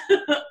 fedoras.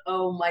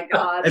 Oh my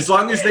God. As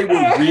long as they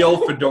were real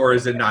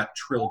fedoras and not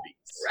trilbies.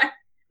 Right.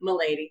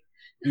 Milady.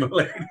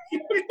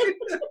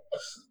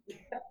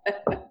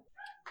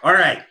 All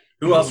right.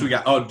 Who else we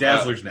got? Oh,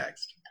 Dazzler's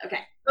next.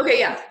 Okay,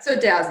 yeah. So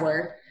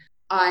Dazzler.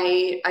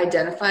 I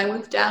identify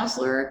with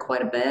Dazzler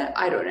quite a bit.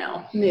 I don't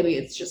know. Maybe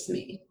it's just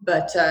me.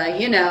 But,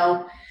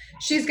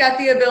 she's got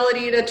the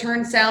ability to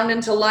turn sound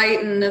into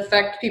light and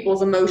affect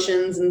people's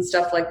emotions and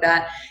stuff like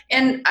that.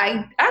 And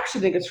I actually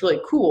think it's really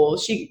cool.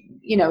 She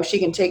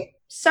can take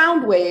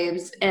sound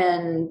waves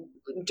and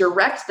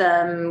direct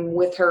them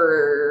with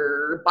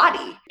her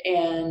body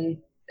and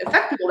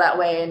affect people that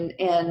way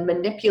and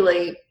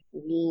manipulate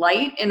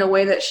light in a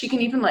way that she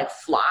can even like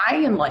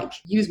fly and like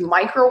use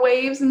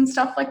microwaves and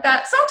stuff like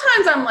that.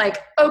 Sometimes I'm like,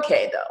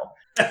 okay, though.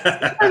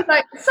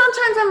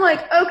 Sometimes I'm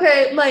like,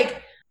 okay,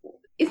 like,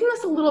 isn't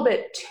this a little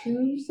bit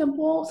too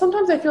simple?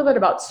 Sometimes I feel that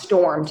about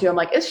Storm too. I'm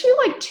like, is she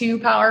like too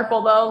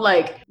powerful though?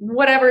 Like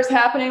whatever's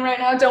happening right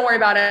now, don't worry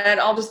about it.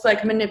 I'll just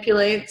like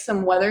manipulate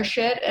some weather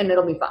shit and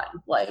it'll be fine.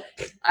 Like,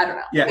 I don't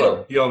know. Yeah.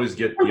 Well, you always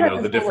get,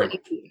 the different,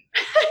 you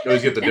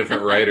always get the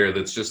different writer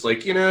that's just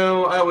like,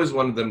 I always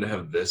wanted them to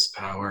have this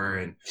power,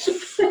 and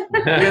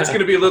it's going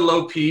to be a little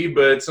OP,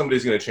 but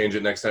somebody's going to change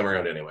it next time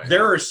around anyway.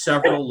 There are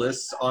several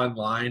lists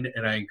online,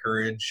 and I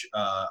encourage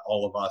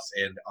all of us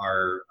and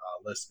our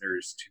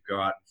listeners to go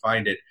out and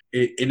find it.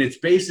 And it's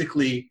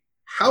basically,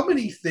 how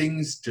many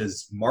things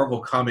does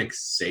Marvel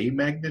Comics say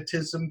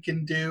magnetism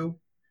can do?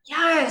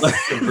 Yes.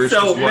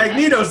 So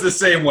Magneto's the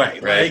same way,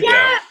 right?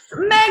 Yes,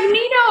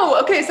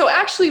 Magneto. Okay, so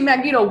actually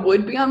Magneto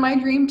would be on my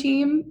dream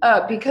team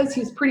because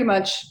he's pretty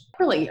much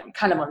really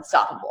kind of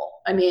unstoppable.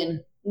 I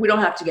mean, we don't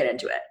have to get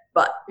into it,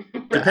 but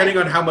Depending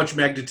on how much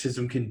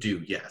magnetism can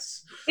do,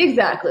 yes.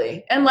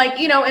 exactly. And like,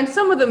 in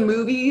some of the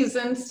movies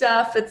and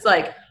stuff, it's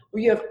like,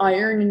 you have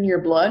iron in your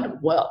blood?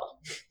 Well,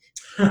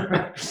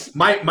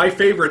 My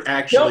favorite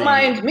actually. don't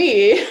mind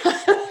me.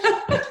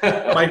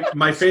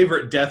 my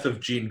favorite death of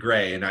Jean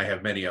Grey, and I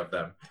have many of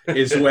them,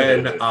 is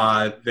when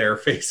they're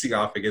facing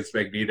off against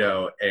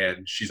Magneto,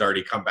 and she's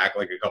already come back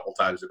like a couple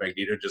times, and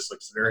Magneto just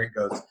looks at her and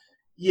goes,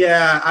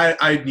 "Yeah,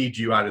 I need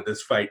you out of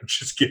this fight," and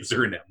just gives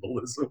her an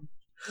embolism.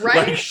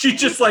 Right? Like she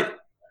just like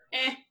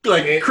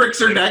cricks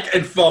her neck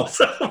and falls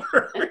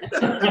over.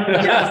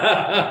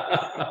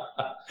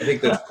 I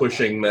think that's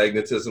pushing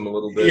magnetism a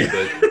little bit,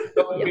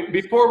 but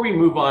Before we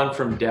move on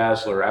from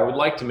Dazzler, I would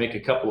like to make a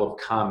couple of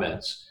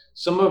comments.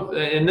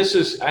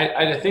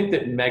 I think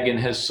that Megan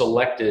has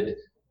selected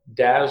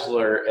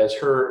Dazzler as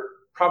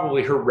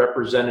probably her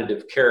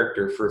representative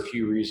character for a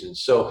few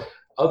reasons. So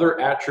other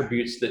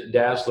attributes that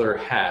Dazzler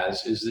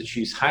has is that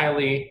she's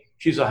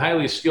a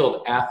highly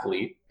skilled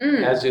athlete,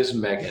 as is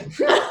Megan.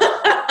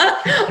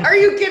 Are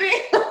you kidding?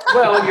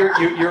 Well,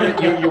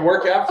 you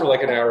work out for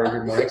like an hour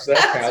every morning, so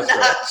that counts. That's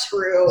not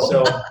true.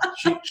 So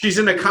She's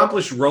an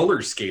accomplished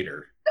roller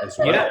skater as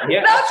well. yeah,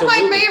 That's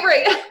absolutely. my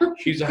favorite.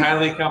 She's a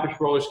highly accomplished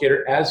roller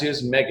skater, as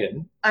is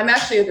Megan. I'm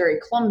actually a very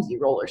clumsy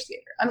roller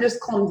skater. I'm just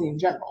clumsy in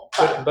general.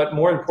 But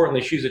more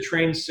importantly, she's a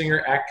trained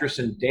singer, actress,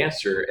 and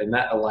dancer, and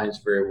that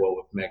aligns very well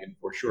with Megan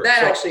for sure.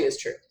 That actually is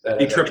true.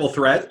 The triple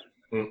threat.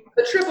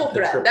 The triple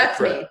threat. triple That's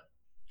threat. me.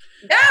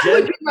 That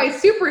would be my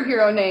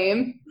superhero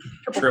name.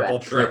 Triple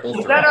threat. threat.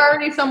 Is that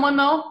already someone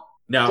though?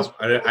 No,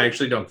 I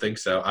actually don't think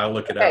so. I'll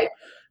look it Okay. up.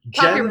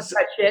 Copyright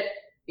that shit.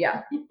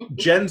 Yeah.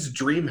 Jen's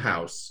dream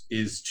house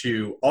is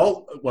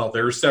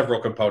there are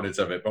several components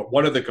of it, but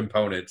one of the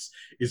components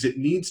is it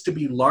needs to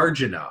be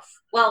large enough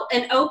Well,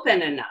 and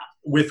open enough.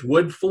 with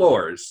wood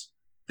floors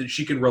that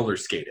she can roller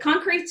skate in.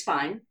 Concrete's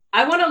fine.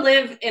 I want to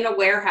live in a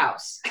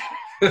warehouse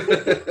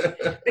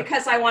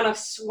because I want to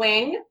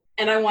swing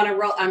and I want to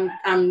roll. I'm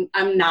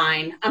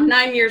 9. I'm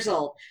 9 years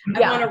old. I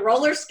want to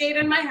roller skate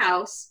in my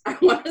house. I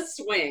want to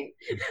swing.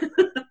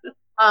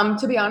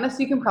 To be honest,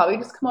 you can probably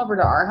just come over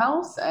to our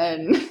house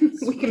and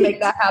we can make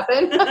that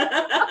happen.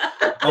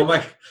 Oh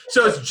my!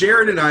 So it's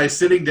Jared and I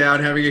sitting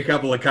down having a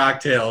couple of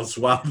cocktails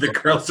while the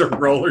girls are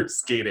roller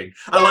skating.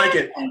 I like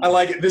it. I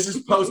like it. This is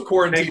post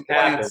quarantine Make it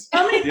happen. plans.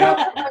 How many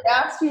times have I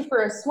asked you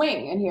for a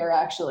swing in here,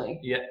 actually?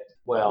 Yeah.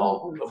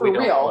 Well, For we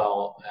don't. real?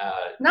 Well,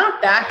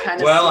 Not that kind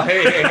of Well, swing.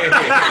 hey.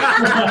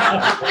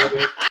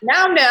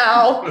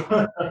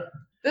 Now.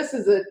 This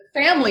is a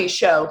family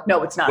show.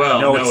 No, it's not.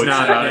 Well, No, no, it's it's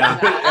not.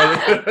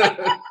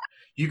 not.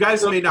 You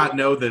guys may not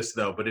know this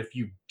though, but if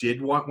you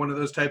did want one of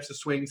those types of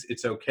swings,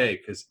 it's okay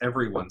because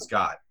everyone's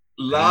got.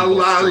 La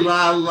la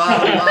la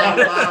la la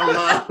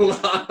la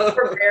la.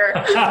 For rare.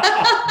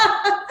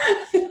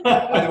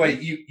 By the way,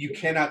 you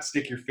cannot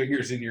stick your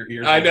fingers in your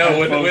ears. I know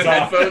with headphones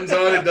off. headphones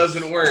on, it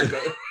doesn't work.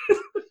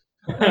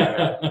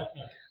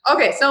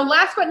 Okay, so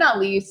last but not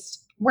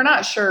least, we're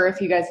not sure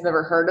if you guys have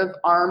ever heard of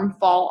Arm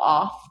Fall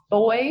Off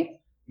Boy.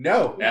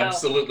 No,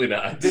 Absolutely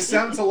not. this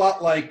sounds a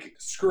lot like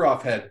Screw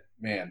Off Head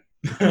Man.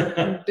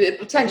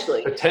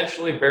 Potentially.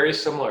 potentially very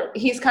similar.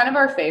 He's kind of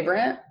our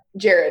favorite.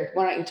 Jared,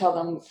 why don't you tell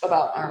them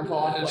about Arm Fall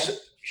Off Boy?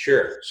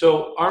 Sure.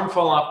 So Arm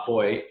Fall Off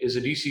Boy is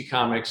a DC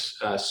Comics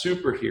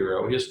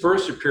superhero. His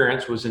first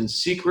appearance was in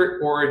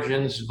Secret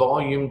Origins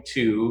Volume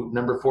 2,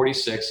 number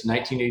 46,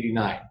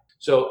 1989.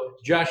 So,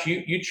 Josh,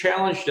 you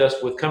challenged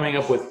us with coming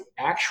up with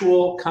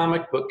actual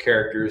comic book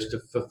characters to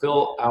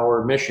fulfill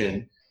our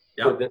mission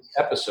for this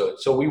episode.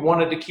 So we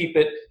wanted to keep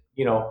it,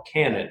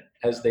 canon,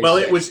 as they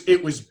say.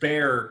 it was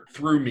Bear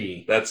through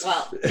me. That's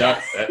Well,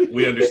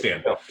 we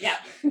understand. Yeah.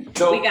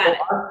 So, We got it.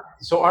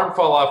 So Arm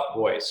Fall Off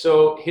Boy.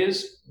 So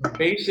his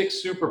basic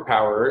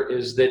superpower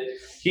is that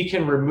he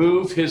can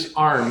remove his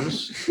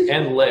arms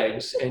and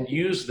legs and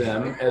use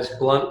them as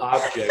blunt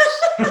objects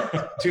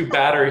to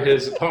batter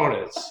his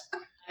opponents.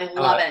 I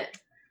love it.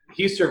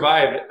 He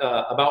survived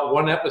about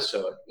one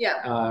episode,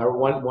 Yeah. or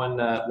one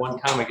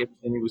comic, and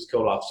he was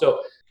killed off.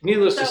 So,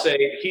 needless to say,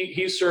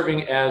 he's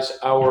serving as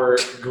our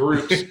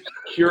group's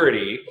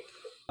security.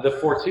 The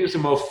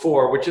Fortissimo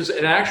Four, which is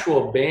an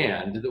actual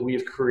band that we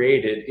have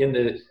created in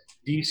the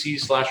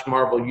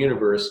DC/Marvel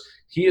universe,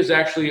 he is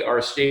actually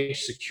our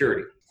stage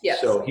security.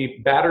 Yes. So he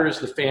batters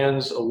the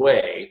fans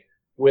away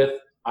with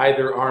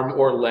either arm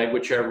or leg,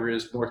 whichever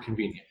is more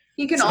convenient.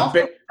 He can So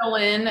also fill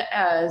in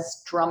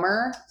as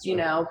drummer,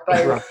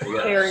 by Drummer,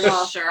 yeah. tearing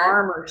off Sure. an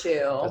arm or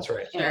two. That's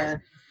right. And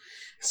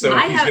So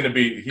I he's have- gonna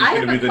be I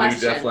have the a new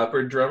question. Def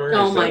Leppard drummer.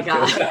 Oh Is my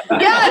that- God.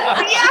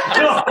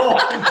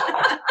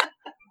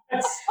 yes.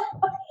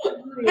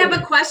 I have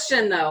a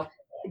question though.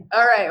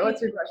 All right.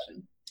 What's your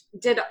question?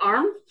 Did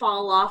Arm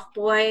Fall Off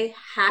Boy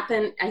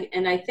happen?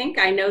 And I think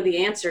I know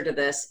the answer to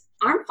this.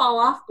 Arm Fall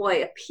Off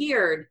Boy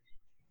appeared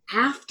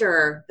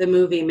after the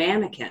movie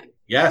Mannequin.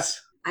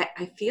 Yes.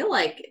 I feel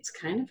like it's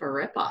kind of a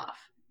ripoff.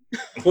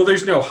 Well,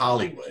 there's no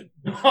Hollywood.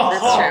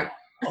 That's true.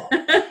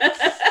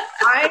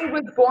 I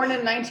was born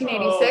in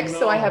 1986,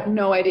 so I have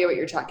no idea what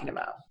you're talking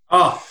about.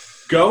 Oh,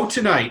 go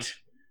tonight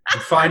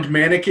and find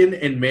Mannequin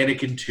and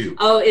Mannequin 2.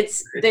 Oh,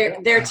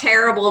 they're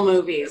terrible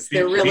movies.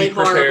 They're really Be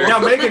prepared. Now,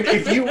 horrible. Megan,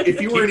 if you were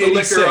Keep in the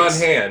 86, liquor on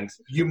hand.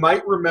 you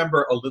might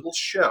remember a little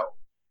show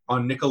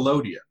on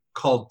Nickelodeon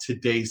called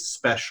Today's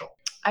Special.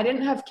 I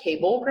didn't have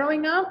cable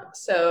growing up,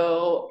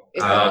 so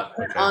if I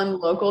was on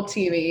local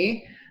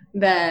TV,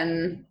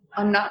 then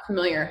I'm not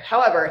familiar.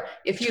 However,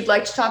 if you'd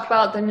like to talk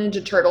about the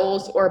Ninja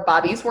Turtles or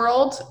Bobby's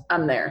World,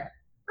 I'm there.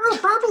 Oh,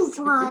 Bobby's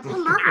World. I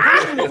love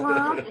Bobby's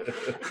World.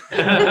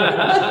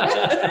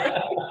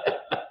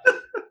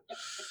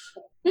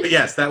 But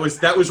yes, that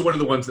was one of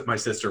the ones that my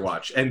sister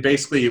watched. And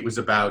basically it was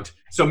about,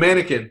 so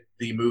Mannequin,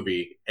 the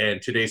movie, and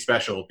Today's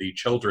Special, the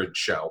children's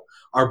show,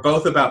 are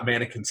both about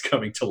mannequins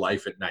coming to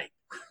life at night.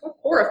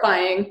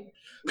 Horrifying.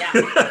 Yeah,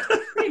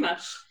 pretty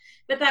much.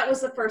 But that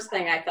was the first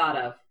thing I thought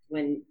of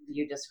when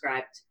you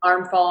described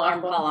Arm Fall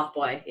Arm Fall Off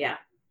Boy. Yeah.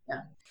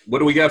 What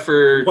do we got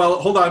for? Well,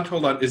 hold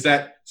on. Is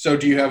that, so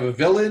do you have a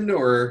villain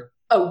or?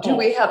 Oh, do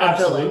we have a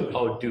villain? Absolutely.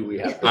 Oh, do we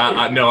have?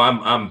 No,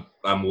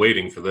 I'm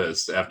waiting for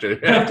this after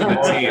the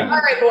team. All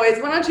right,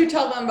 boys, why don't you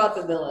tell them about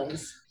the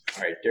villains?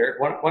 All right, Derek.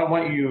 Why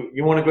don't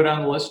you want to go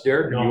down the list,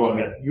 Derek? Or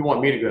No, you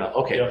want me to go down?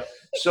 Okay. Yeah.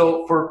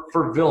 So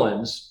for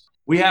villains,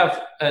 we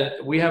have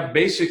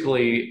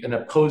basically an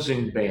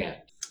opposing band.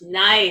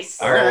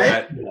 Nice. All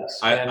right. Yes.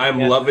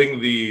 I'm And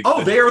loving the.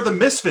 Oh, they are the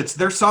Misfits.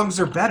 Their songs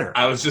are better.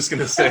 I was just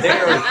gonna say. They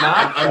are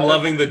not. I'm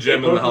loving the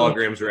Gem and the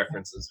Holograms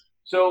references.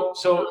 So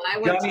I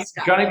went to Johnny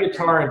Scotland.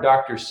 Guitar and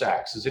Dr.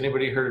 Sax. Has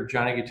anybody heard of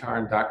Johnny Guitar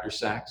and Dr.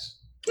 Sax?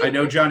 I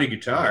know Johnny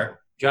Guitar,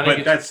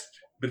 Johnny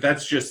but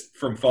that's just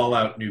from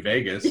Fallout New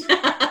Vegas.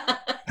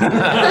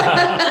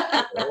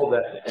 Hold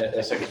that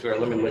a second, swear.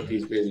 Let me lift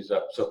these babies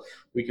up so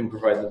we can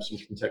provide them some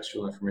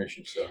contextual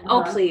information. So,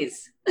 Oh,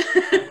 please.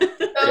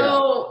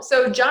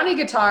 So Johnny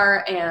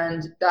Guitar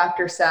and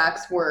Dr.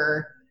 Sax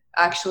were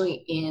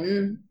actually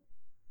in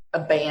a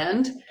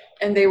band,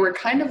 and they were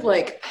kind of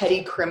like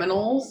petty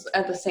criminals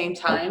at the same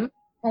time,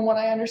 from what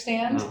I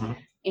understand. Mhm.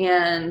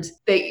 and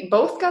they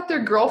both got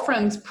their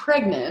girlfriends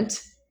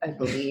pregnant, I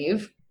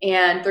believe.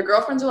 And their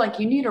girlfriends are like,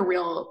 you need a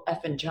real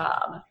effing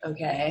job,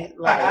 okay?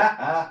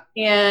 Like,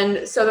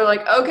 and so they're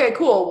like, okay,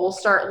 cool. We'll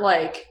start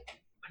like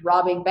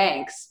robbing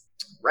banks,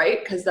 right?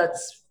 Because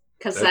that's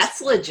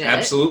legit.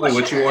 Absolutely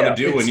what you want to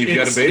do when you've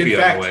got a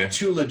baby on the way.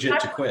 Too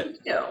legit to quit.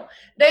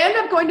 They end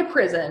up going to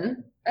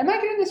prison. Am I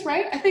getting this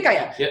right? I think I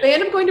am. Yeah. They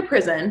end up going to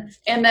prison,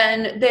 and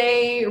then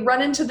they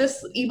run into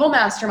this evil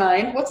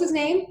mastermind. What's his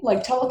name?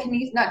 Like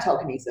not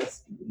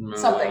telekinesis,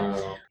 something.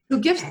 Who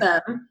gifts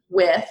them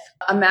with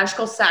a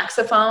magical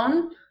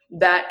saxophone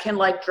that can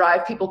like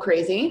drive people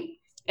crazy.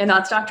 And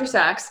that's Dr.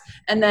 Sax.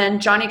 And then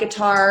Johnny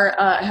Guitar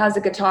has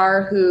a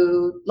guitar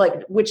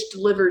which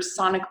delivers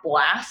sonic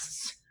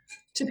blasts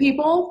to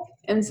people.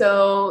 And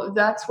so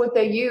that's what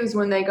they use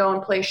when they go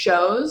and play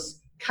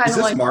shows. Is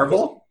this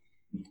Marvel?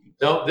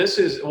 No, this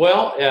is,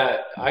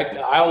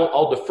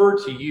 I'll defer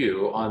to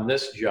you on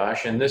this,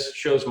 Josh, and this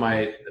shows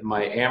my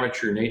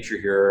amateur nature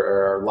here,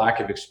 or lack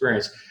of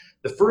experience.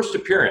 The first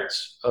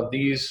appearance of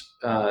these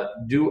the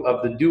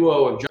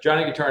duo of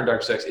Johnny Guitar and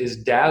Dr. Sax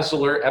is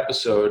Dazzler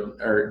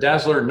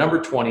Dazzler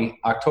number 20,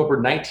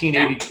 October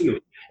 1982.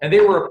 And they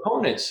were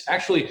opponents,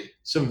 actually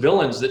some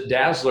villains that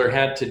Dazzler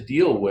had to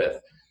deal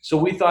with. So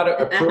we thought it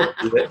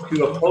appropriate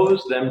to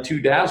oppose them to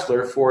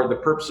Dazzler for the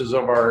purposes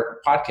of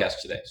our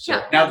podcast today.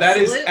 So now that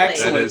is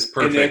excellent. That is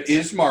perfect. And it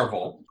is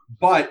Marvel,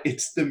 but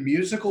it's the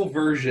musical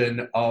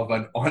version of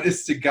an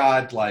honest to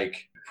God,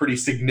 like pretty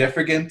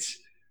significant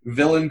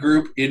villain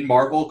group in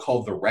Marvel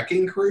called the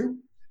Wrecking Crew,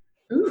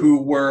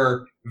 who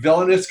were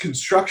villainous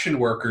construction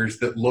workers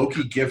that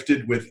Loki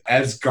gifted with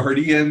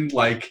Asgardian,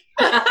 like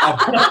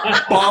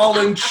a ball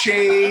and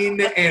chain,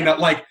 and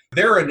like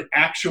they're an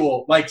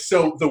actual, like,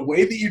 so the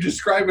way that you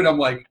describe it, I'm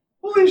like,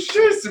 holy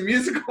shit, it's a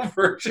musical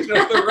version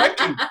of the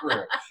Wrecking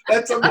Crew.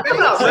 That's amazing.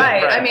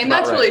 Right. I mean,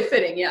 that's really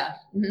fitting. Yeah.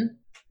 Mm-hmm.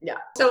 Yeah.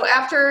 So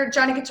after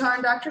Johnny Guitar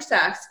and Dr.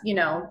 Sax,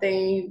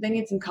 they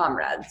need some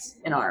comrades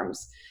in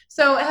arms.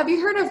 So have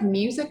you heard of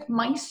Music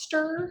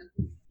Meister?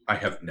 I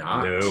have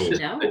not. No.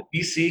 the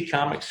DC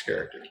Comics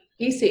character.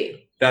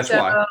 DC. That's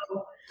why.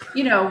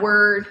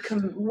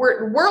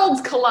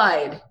 Worlds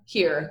collide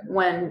here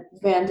when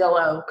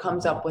Vandello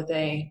comes up with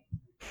a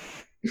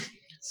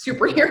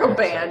superhero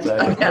band,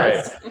 I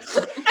guess.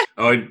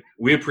 Oh,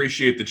 we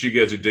appreciate that you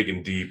guys are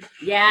digging deep.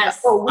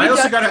 Yes. I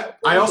also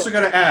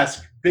gotta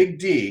ask, Big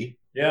D.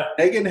 Yeah.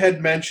 Megan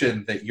had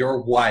mentioned that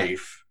your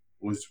wife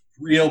was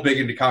real big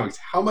into comics.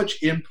 How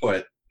much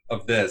input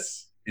of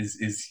this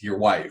is your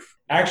wife?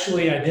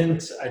 Actually, I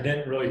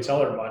didn't really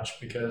tell her much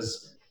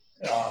because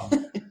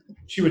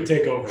she would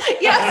take over.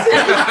 Yes.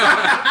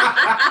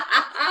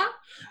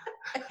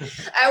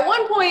 At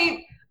one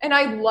point, and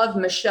I love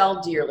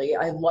Michelle dearly.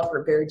 I love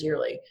her very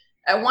dearly.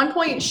 At one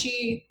point,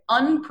 she,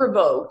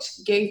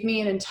 unprovoked, gave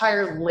me an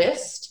entire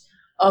list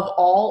of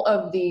all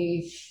of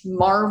the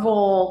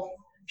Marvel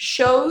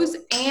shows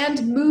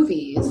and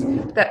movies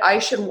that I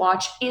should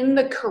watch in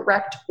the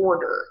correct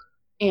order.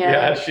 And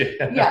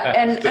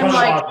and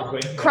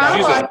like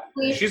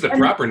chronologically. She's a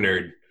proper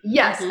nerd.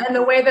 Yes, and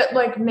the way that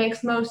like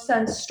makes most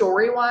sense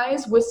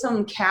story-wise, with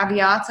some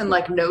caveats and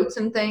like notes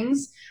and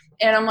things.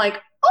 And I'm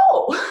like,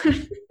 oh.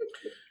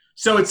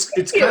 So it's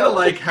kind of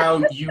like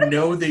how you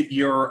know that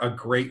you're a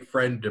great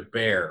friend to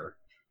Bear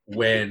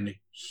when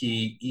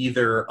he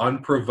either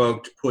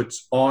unprovoked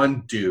puts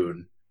on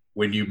Dune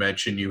when you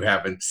mention you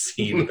haven't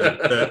seen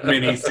the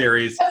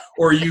miniseries,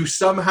 or you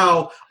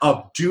somehow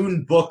a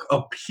Dune book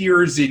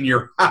appears in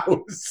your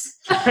house.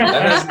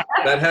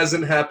 That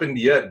hasn't happened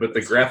yet, but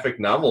the graphic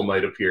novel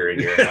might appear in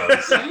your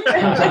house.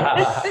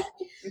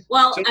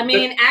 Well, I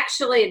mean,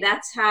 actually,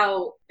 that's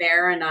how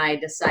Bear and I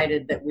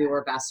decided that we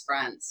were best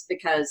friends,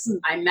 because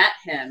I met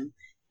him.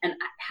 And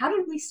how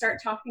did we start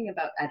talking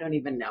about, I don't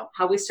even know,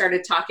 how we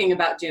started talking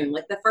about Dune.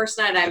 Like the first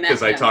night I met him.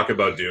 Because I talk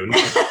about Dune.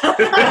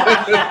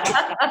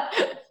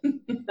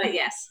 But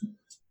yes,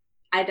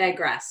 I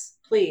digress.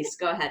 Please,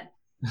 go ahead.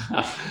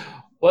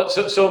 Well,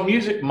 so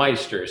Music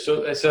Meister.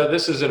 So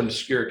this is an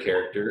obscure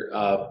character,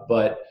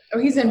 but... Oh,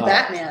 he's in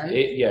Batman.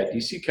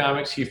 DC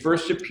Comics. He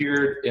first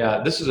appeared,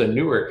 this is a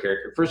newer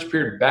character, first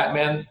appeared in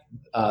Batman,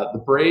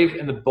 The Brave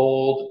and the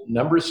Bold,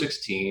 number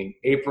 16,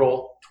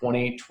 April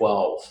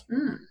 2012.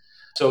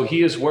 So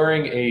he is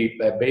wearing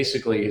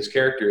basically his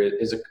character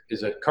is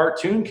a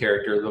cartoon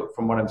character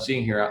from what I'm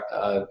seeing here,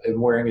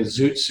 and wearing a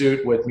zoot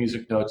suit with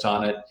music notes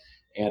on it,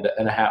 and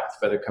a hat with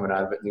feather coming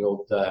out of it, and the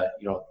old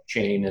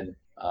chain and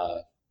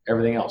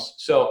everything else.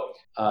 So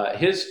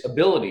his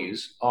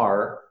abilities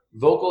are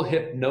vocal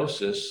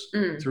hypnosis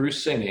through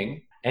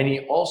singing, and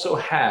he also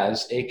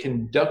has a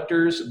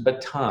conductor's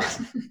baton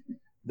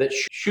that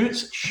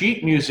shoots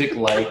sheet music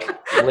like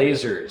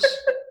lasers.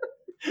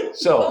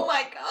 So, oh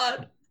my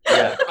god.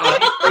 Yeah.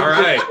 All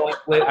right.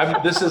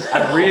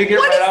 I'm reading it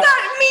what right does off.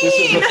 that mean? This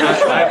is the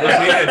first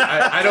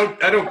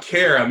I don't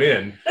care. I'm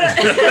in.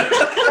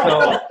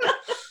 So,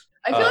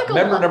 I feel like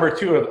member number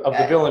 2 of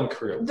the villain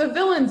crew. The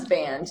villains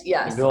band,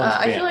 yes. The villains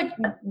I band. feel like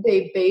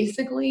they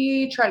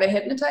basically try to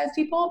hypnotize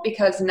people,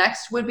 because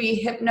next would be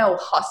Hypno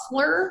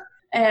Hustler.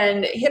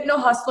 And Hypno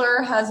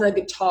Hustler has a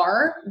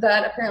guitar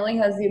that apparently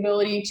has the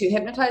ability to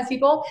hypnotize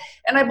people.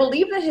 And I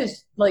believe that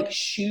his like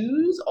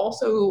shoes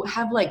also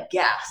have like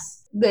gas.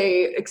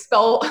 They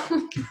expel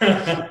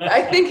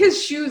I think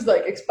his shoes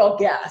like expel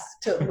gas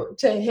to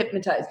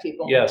hypnotize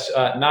people. Yes,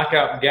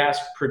 knockout gas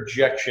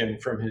projection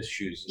from his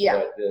shoes. Is Yeah.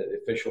 what,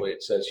 officially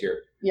it says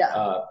here. Yeah.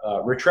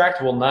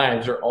 Retractable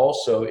knives are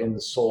also in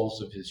the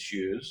soles of his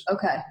shoes.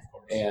 Okay.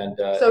 And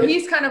So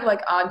he's kind of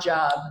like Odd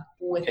Job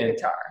with a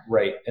guitar.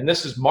 Right. And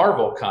this is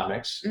Marvel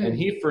Comics. Mm. And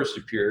he first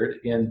appeared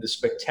in the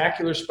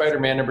Spectacular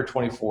Spider-Man number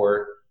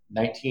 24,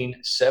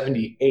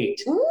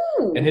 1978.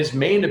 Ooh. And his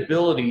main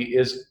ability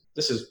is,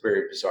 this is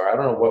very bizarre. I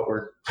don't know what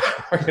we're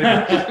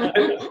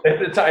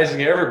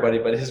hypnotizing everybody,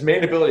 but his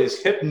main ability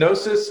is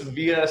hypnosis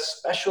via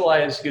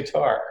specialized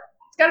guitar.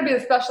 It's got to be a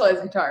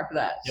specialized guitar for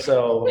that.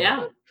 So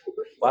Yeah.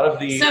 a lot of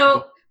the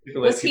So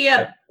people was that he keep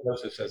a-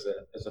 hypnosis as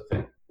a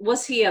thing.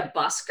 Was he a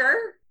busker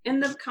in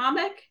the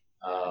comic?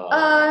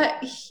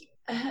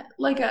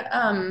 Like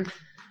a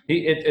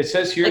It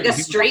says here Like a that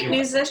he- street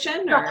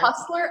musician? a Or?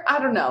 hustler? I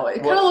don't know. It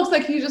kind Well- of looks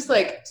like he just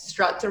like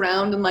struts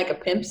around in like a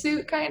pimp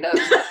suit, kind of.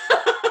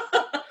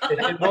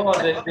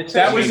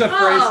 That was a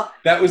phrase. Oh.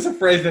 That was a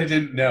phrase I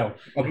didn't know.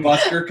 A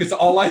busker, because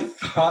all I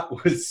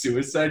thought was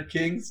Suicide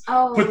Kings.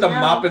 Oh, Put the no.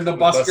 mop in the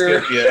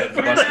busker. Yeah,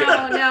 the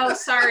busker. No,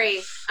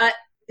 sorry.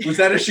 Was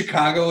that a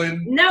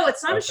Chicagoan? No,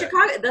 it's not a Okay.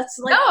 Chicago. That's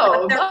like No,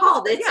 what they're no,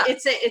 called. yeah.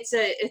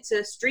 It's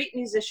a street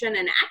musician,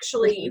 and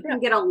actually, you can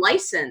get a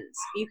license.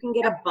 You can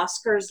get a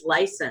busker's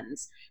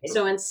license.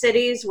 So in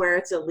cities where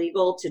it's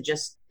illegal to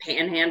just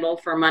panhandle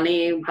for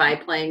money by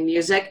playing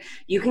music,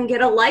 you can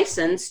get a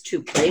license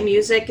to play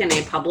music in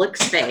a public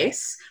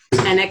space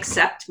and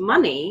accept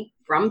money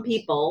from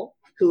people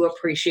who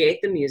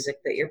appreciate the music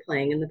that you're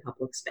playing in the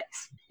public space.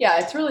 Yeah,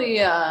 it's really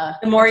The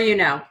more you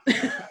know.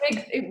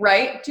 big,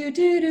 right? Do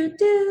do do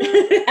do.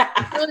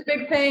 Really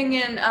big thing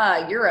in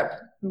Europe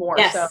more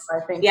Yes. so, I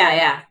think. Yeah, than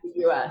yeah. The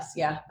U.S.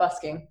 Yeah,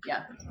 busking.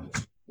 Yeah.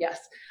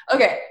 Yes.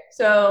 Okay.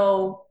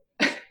 So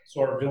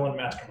Sort of villain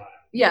mastermind.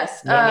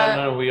 yes.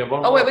 No. We have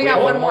one. oh, wait, we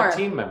got one more.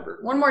 team member.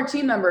 One more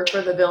team member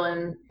for the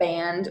villain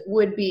band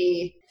would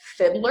be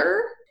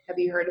Fiddler. Have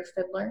you heard of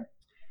Fiddler?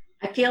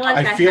 I feel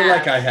like I feel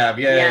like I have.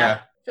 Yeah, Yeah. yeah.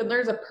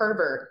 Fiddler's a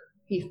pervert.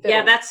 He fiddles.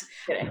 Yeah, that's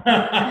Kidding. He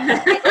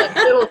like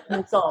fiddles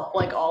himself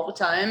like all the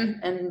time,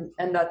 and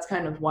that's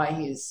kind of why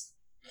he's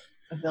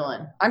a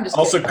villain. I'm just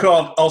Also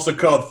kidding.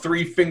 called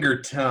Three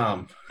Finger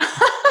Tom.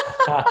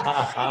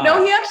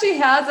 No, he actually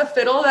has a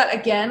fiddle that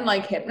again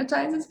like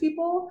hypnotizes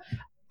people,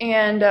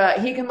 and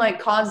he can like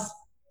cause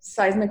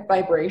seismic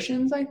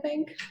vibrations. I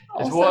think.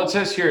 Well, also. it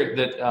says here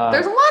that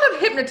There's a lot of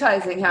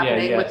hypnotizing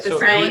happening yeah. with this So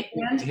villain Right.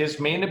 band. his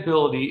main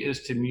ability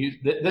is to mute.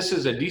 This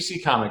is a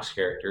DC Comics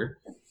character,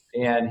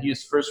 and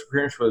his first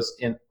appearance was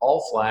in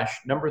All Flash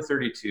number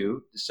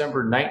 32, December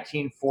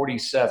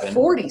 1947.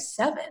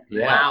 47.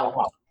 Yeah.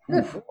 Wow.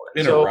 Good.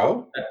 In So- a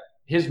row?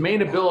 His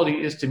main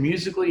ability is to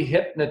musically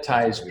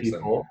hypnotize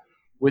people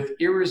with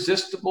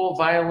irresistible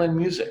violin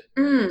music.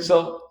 Mm.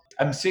 So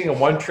I'm seeing a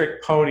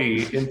one-trick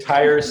pony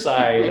entire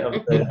side of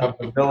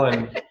the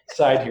villain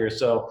side here.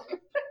 So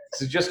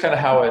this is just kind of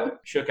how it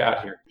shook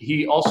out here.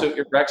 He also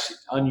erects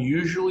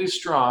unusually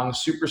strong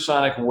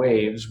supersonic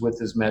waves with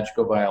his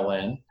magical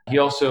violin. He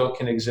also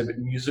can exhibit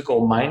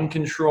musical mind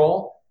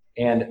control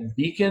and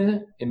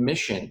beacon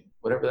emission,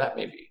 whatever that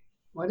may be.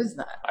 What is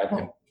that?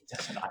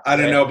 I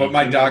don't know, but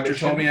my doctor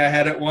told me I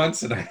had it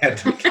once, and I had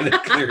to get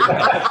it cleared up.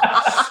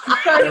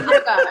 Sorry to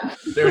hear that.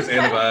 There's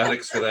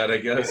antibiotics for that, I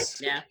guess.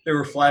 Yeah. They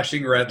were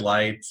flashing red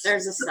lights.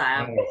 There's a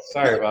style. Oh,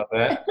 sorry about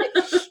that.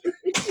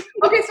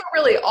 Okay, so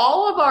really,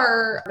 all of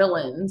our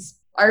villains,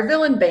 our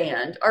villain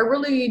band, are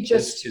really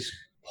just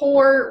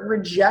poor,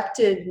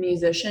 rejected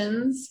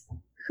musicians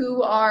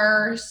who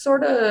are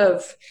sort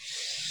of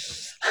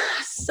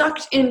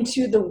sucked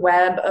into the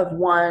web of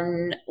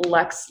one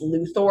Lex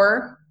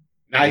Luthor,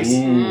 Nice.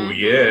 Ooh,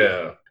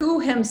 yeah.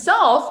 who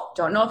himself,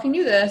 don't know if you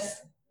knew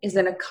this, is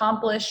an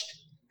accomplished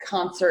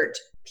concert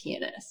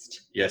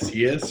pianist. Yes,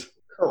 he is.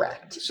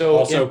 Correct.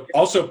 So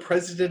Also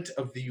President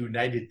of the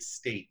United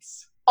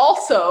States.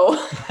 Also,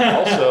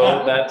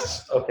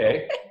 that's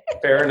okay.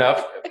 Fair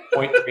enough.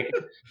 Point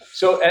taken.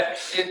 So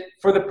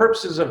for the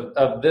purposes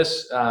of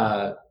this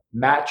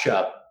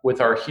matchup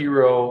with our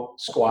hero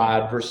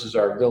squad versus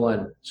our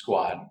villain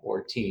squad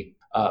or team,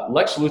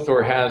 Lex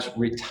Luthor has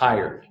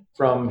retired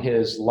from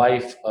his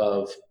life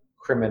of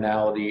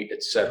criminality,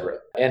 etc.,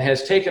 and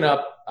has taken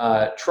up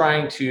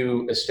trying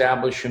to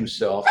establish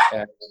himself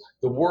as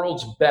the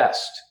world's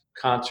best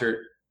concert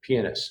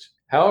pianist.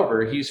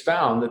 However, he's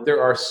found that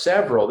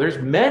there's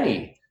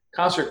many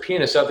concert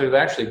pianists out there that are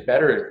actually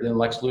better than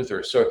Lex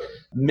Luthor. So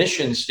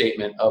mission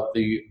statement of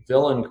the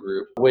villain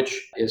group,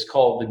 which is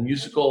called the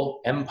Musical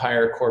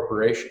Empire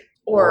Corporation,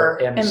 or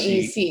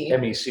MEC,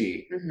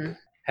 MEC. Mhm.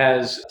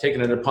 has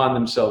taken it upon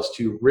themselves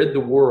to rid the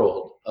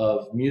world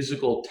of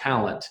musical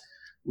talent,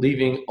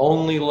 leaving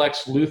only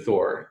Lex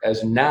Luthor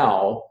as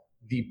now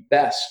the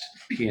best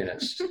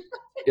pianist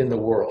in the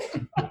world,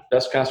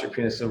 best concert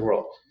pianist in the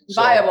world.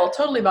 So, Viable,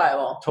 totally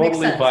viable. Makes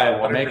totally sense.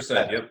 viable. Makes 100%.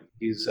 sense. Yep.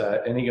 He's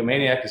an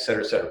egomaniac, et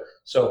cetera, et cetera.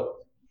 So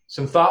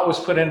some thought was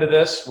put into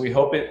this. We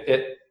hope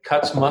it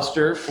cuts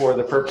muster for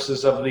the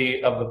purposes of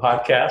the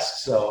podcast.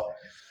 So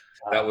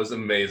That was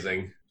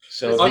amazing.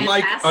 so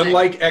Fantastic.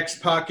 Unlike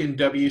X-Pac and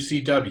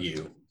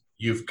WCW,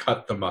 you've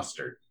cut the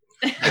mustard.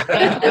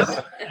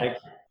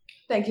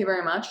 Thank you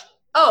very much.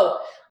 Oh,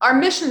 our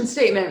mission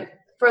statement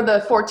for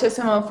the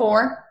Fortissimo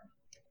 4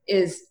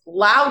 is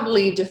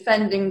loudly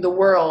defending the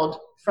world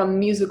from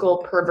musical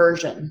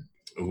perversion.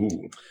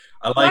 Ooh.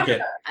 I like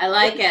it. I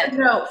like it. You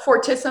know,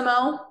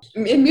 Fortissimo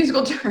in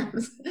musical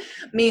terms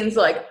means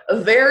like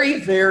very,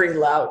 very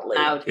loudly.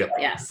 Loud. Yep.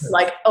 Yes.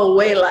 Like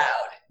way loud.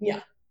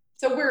 Yeah.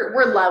 So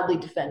we're loudly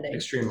defending.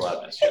 extreme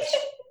loudness. Yes.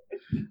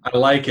 I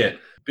like it.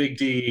 Big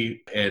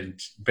D and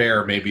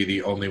Bear may be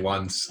the only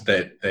ones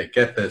that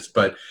get this,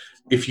 but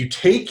if you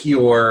take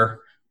your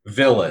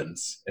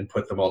villains and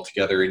put them all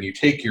together, and you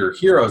take your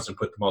heroes and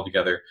put them all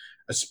together,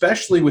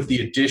 especially with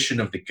the addition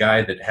of the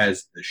guy that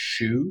has the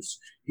shoes,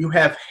 you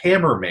have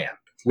Hammerman,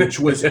 which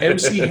was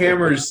MC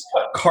Hammer's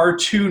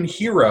cartoon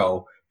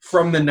hero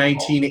from the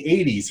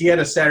 1980s. He had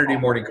a Saturday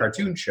morning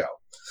cartoon show,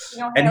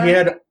 and he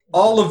had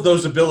all of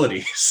those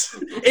abilities,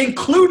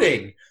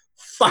 including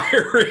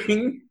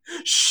firing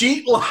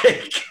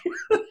sheet-like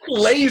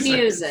lasers.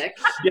 Music.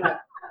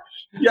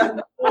 Yeah.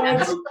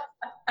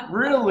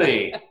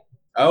 Really?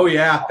 Oh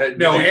yeah.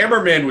 No,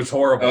 Hammerman was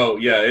horrible. Oh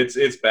yeah, it's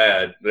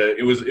bad.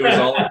 It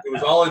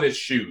was all in his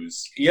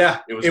shoes. Yeah.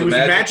 It was It the was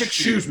magic magic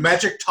shoes. shoes,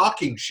 magic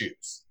talking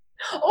shoes.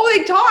 Oh,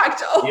 they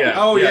talked. Oh, Yeah.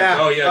 Oh, yeah.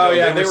 Oh yeah. Oh, no,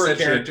 yeah, They they were were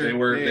sentient.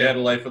 character. They Yeah. had a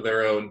life of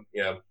their own.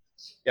 Yeah.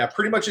 Yeah,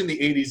 pretty much in the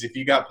 80s, if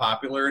you got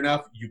popular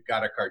enough, you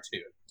got a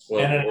cartoon.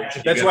 Well, And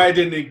you That's got- why I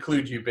didn't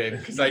include you, babe,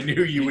 because I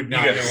knew you would you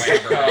not got know a Hammerman.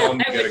 sitcom, I you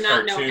got would a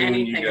not know cartoon,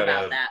 anything you got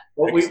about a that.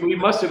 Well, we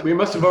must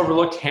have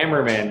overlooked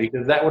Hammerman,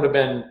 because that would have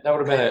been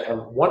a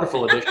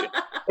wonderful addition. It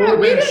would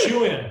have been a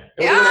shoe-in.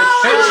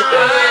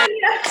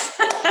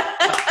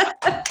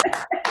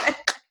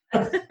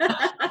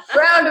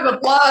 Round of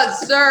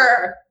applause,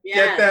 sir.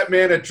 Get that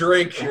man a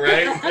drink.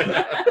 right.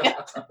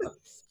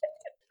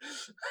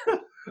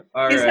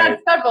 All He's right. got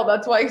several.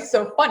 That's why he's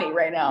so funny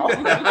right now.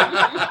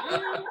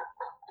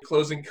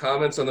 Closing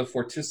comments on the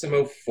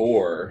Fortissimo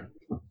 4.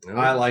 No,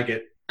 I like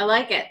it. I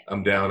like it.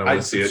 I'm down. I want I'd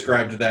to see it.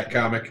 subscribe to that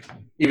comic,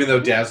 even though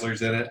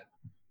Dazzler's in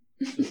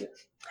it.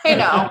 Hey,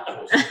 now.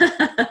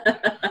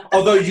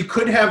 Although you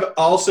could have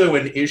also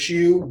an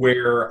issue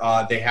where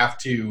they have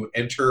to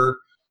enter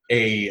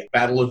a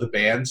Battle of the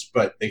Bands,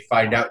 but they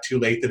find out too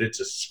late that it's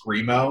a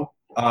Screamo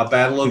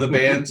Battle of the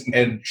Bands,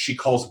 and she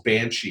calls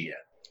Banshee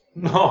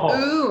in. No.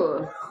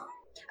 Ooh.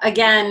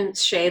 Again,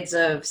 shades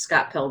of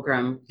Scott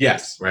Pilgrim.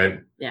 Yes. Right.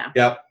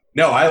 Yep.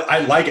 No,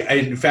 I like it.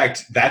 In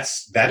fact,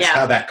 that's Yeah.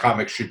 how that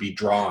comic should be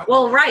drawn.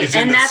 Well, right. Is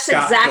in And the that's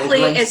Scott exactly,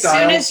 Pilgrim as style.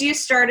 soon as you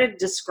started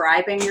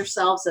describing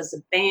yourselves as a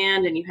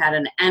band and you had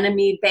an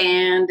enemy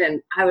band,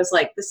 and I was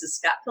like, this is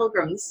Scott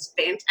Pilgrim. This is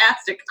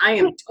fantastic. I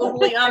am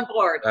totally on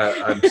board.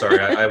 I'm sorry.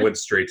 I went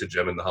straight to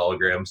Jim and the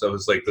Holograms. I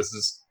was like, this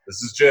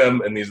is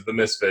Jim, and these are the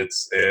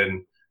Misfits,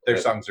 and Their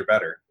songs are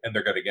better, and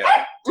they're going to get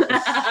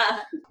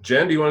it.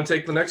 Jen, do you want to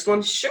take the next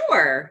one?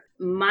 Sure.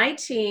 My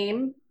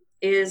team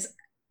is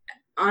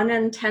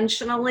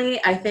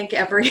unintentionally, I think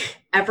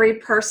every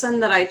person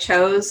that I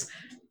chose,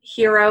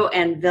 hero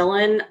and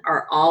villain,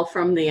 are all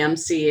from the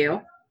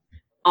MCU.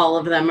 All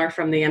of them are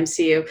from the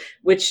MCU,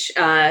 which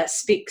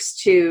speaks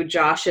to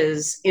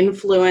Josh's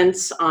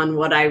influence on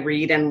what I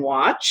read and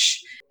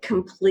watch,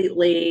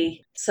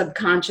 completely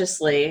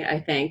subconsciously, I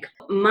think.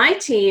 My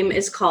team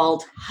is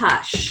called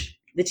Hush.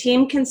 The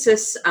team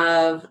consists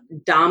of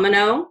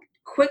Domino,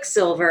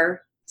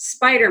 Quicksilver,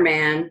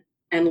 Spider-Man,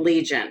 and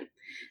Legion.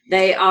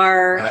 They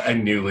are I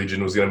knew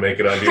Legion was going to make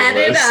it onto your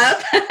headed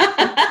list.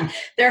 up.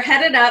 They're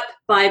headed up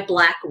by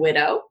Black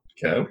Widow.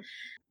 Okay.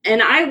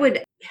 And I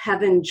would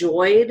have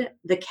enjoyed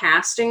the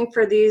casting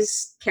for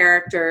these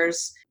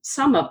characters,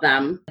 some of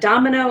them.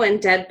 Domino in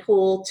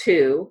Deadpool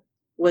 2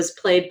 was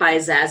played by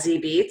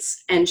Zazie Beetz,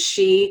 and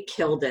she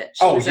killed it.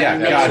 She was God,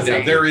 no,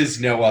 amazing. there is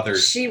no other.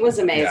 She was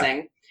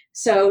amazing.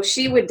 So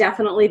she would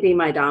definitely be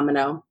my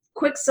Domino.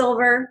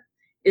 Quicksilver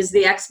is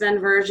the X-Men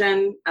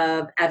version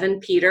of Evan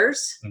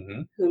Peters,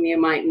 Mhm. whom you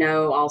might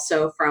know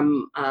also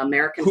from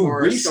American Who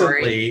Horror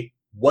recently Story.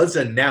 was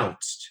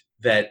announced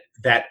that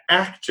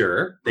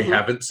actor, they Mhm.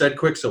 haven't said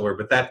Quicksilver,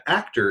 but that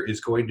actor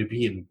is going to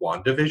be in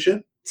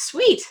WandaVision.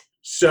 Sweet.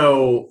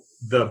 So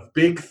the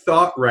big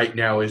thought right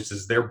now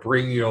is they're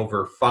bringing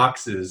over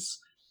Fox's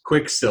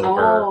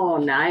Quicksilver Oh,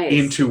 nice.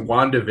 into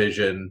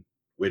WandaVision,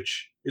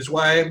 which is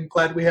why I'm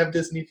glad we have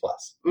Disney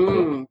Plus.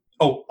 Mm.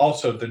 Oh,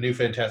 also the new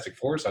Fantastic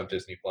Four is on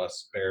Disney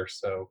Plus, Bear.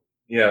 So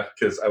Yeah,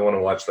 because I want to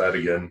watch that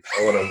again.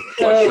 I want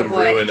to Oh, watch them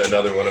boy. ruin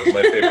another one of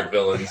my favorite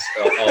villains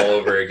all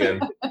over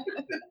again.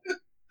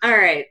 All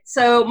right.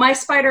 So my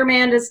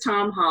Spider-Man is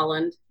Tom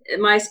Holland.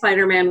 My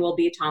Spider-Man will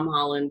be Tom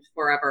Holland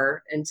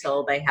forever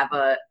until they have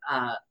a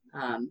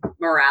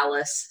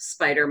Morales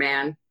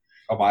Spider-Man.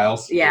 oh,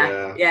 Miles.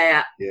 Yeah.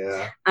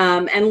 Yeah.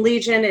 And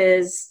Legion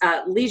is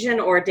Legion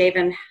or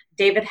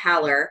David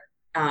Haller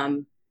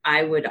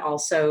I would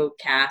also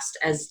cast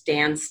as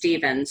Dan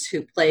Stevens,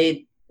 who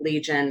played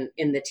Legion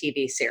in the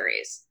TV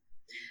series.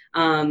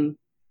 And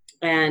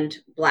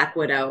Black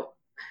Widow.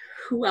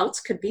 Who else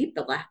could be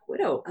the Black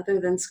Widow other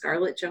than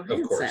Scarlett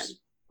Johansson? Of course.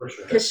 For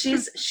sure. Because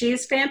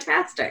she's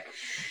fantastic.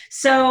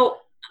 So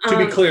To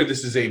be clear,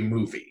 this is a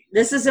movie.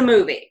 this is a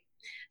movie.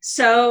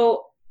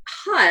 So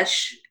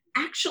HUSH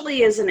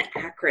actually is an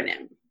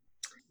acronym.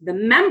 The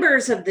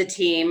members of the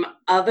team,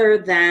 other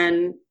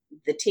than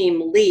the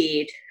team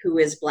lead, who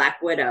is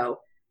Black Widow,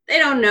 they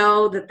don't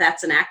know that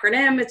that's an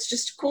acronym. It's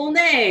just a cool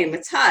name.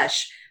 It's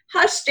HUSH.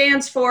 HUSH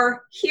stands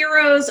for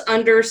Heroes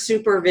Under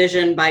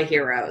Supervision by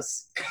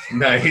Heroes.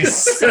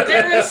 Nice.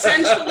 They're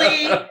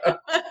essentially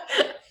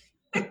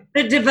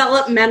the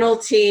developmental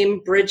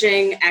team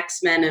bridging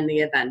X-Men and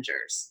the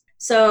Avengers.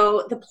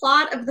 So the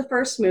plot of the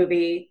first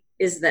movie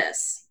is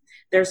this.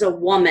 There's a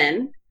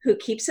woman who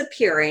keeps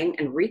appearing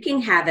and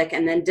wreaking havoc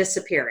and then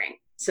disappearing.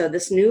 So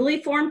this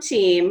newly formed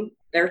team,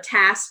 they're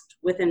tasked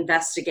with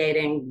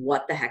investigating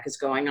what the heck is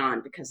going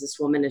on because this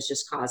woman is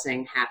just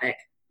causing havoc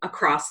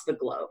across the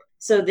globe.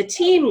 So the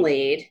team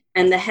lead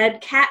and the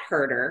head cat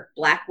herder,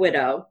 Black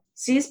Widow,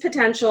 sees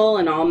potential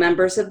in all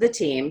members of the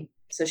team.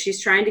 So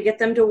she's trying to get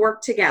them to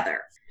work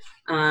together.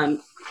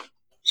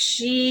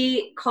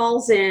 She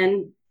calls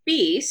in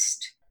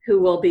Beast, who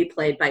will be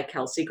played by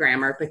Kelsey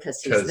Grammer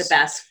because he's the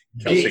best.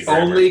 The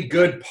only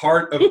good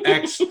part of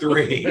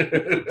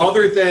X3,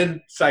 other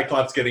than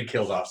Cyclops getting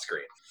killed off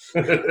screen.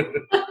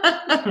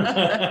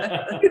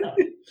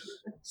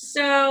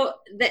 So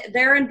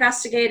they're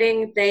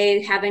investigating.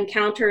 They have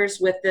encounters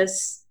with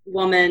this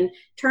woman.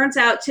 Turns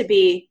out to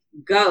be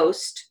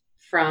Ghost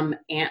from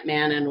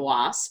Ant-Man and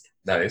Wasp.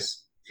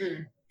 Nice.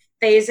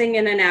 Phasing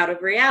in and out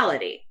of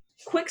reality.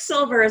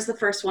 Quicksilver is the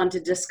first one to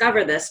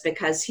discover this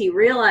because he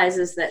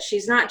realizes that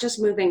she's not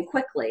just moving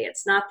quickly.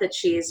 It's not that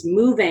she's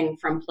moving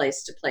from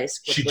place to place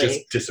quickly. She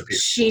just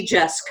disappears. She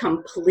just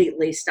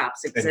completely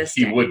stops And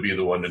existing. he would be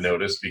the one to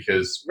notice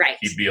because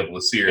he'd be able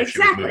to see her if she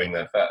was Exactly. moving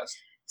that fast.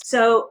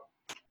 So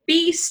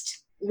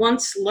Beast,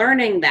 once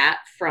learning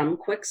that from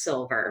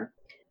Quicksilver,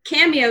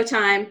 cameo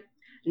time,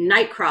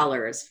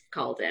 Nightcrawler is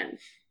called in.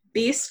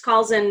 Beast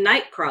calls in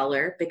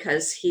Nightcrawler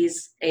because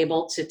he's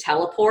able to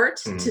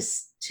teleport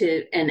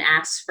to and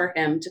asks for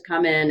him to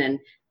come in and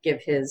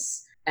give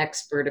his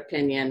expert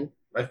opinion.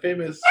 My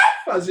famous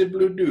fuzzy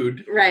blue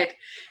dude. Right.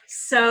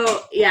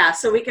 So, yeah,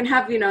 so we can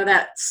have,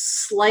 that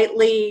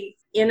slightly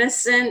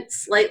innocent,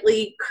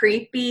 slightly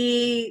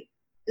creepy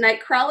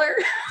Nightcrawler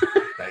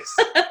Nice.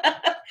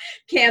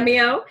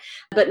 cameo.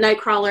 But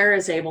Nightcrawler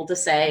is able to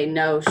say,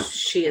 no,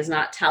 she is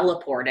not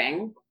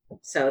teleporting.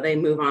 So they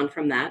move on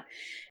from that.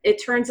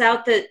 It turns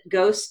out that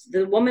Ghost,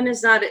 the woman,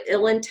 is not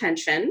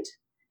ill-intentioned.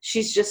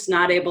 She's just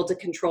not able to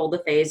control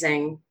the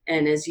phasing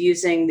and is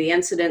using the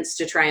incidents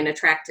to try and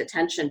attract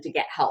attention to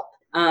get help.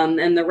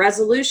 And the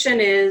resolution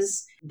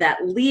is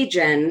that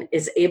Legion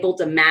is able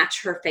to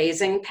match her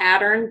phasing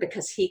pattern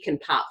because he can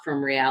pop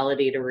from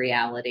reality to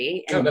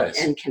reality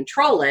and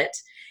control it.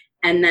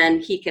 And then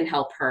he can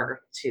help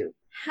her to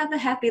have a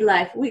happy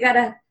life. We got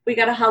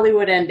a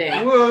Hollywood ending.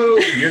 Whoa!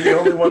 You're the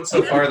only one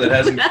so far that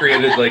hasn't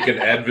created like an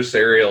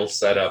adversarial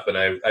setup, and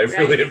I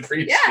really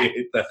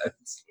appreciate that.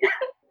 Yeah.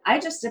 I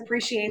just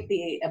appreciate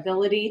the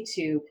ability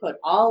to put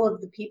all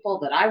of the people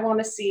that I want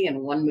to see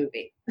in one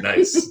movie.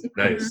 Nice,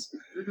 nice.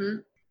 Mm-hmm.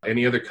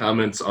 Any other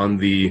comments on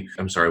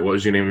I'm sorry, what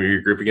was your name of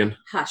your group again?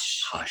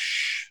 HUSH.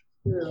 HUSH.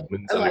 Yeah.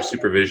 It's under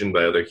supervision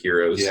by other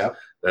heroes. Yeah.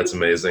 That's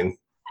amazing.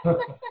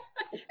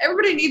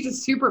 Everybody needs a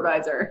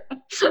supervisor.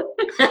 You're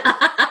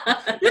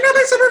not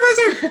my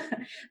supervisor.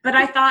 But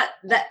I thought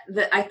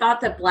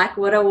that Black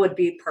Widow would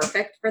be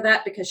perfect for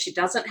that because she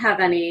doesn't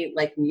have any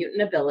like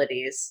mutant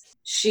abilities.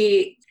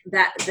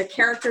 The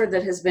character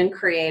that has been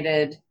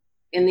created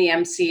in the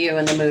MCU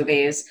and the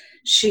movies,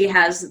 she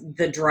has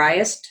the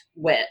driest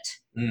wit.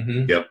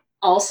 Mm-hmm. Yep.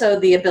 Also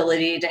the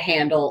ability to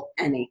handle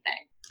anything.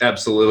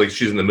 Absolutely.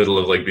 She's in the middle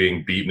of like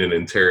being beaten and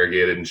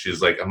interrogated, and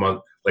she's like,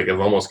 I've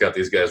almost got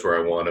these guys where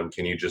I want them.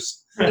 Can you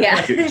just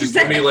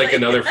give me like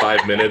another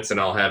 5 minutes and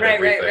I'll have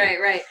everything. Right.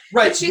 Right.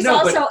 But she's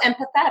also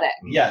empathetic.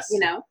 Yes.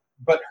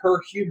 But her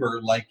humor,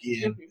 like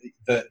in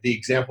the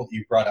example that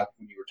you brought up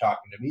when you were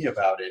talking to me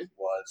about it,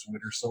 was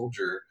Winter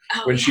Soldier,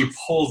 when she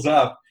pulls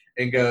up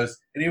and goes,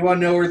 "Anyone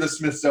know where the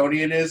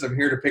Smithsonian is? I'm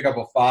here to pick up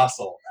a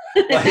fossil."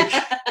 Like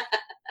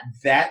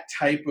that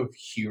type of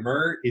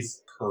humor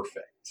is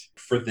perfect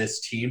for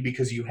this team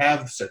because you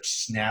have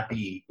such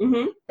snappy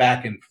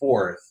back and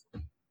forth.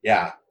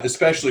 Yeah,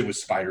 especially with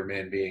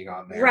Spider-Man being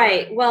on there.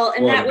 Right. Well,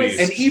 and that was...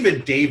 And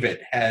even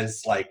David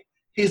has like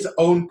his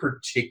own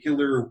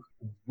particular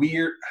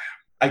weird...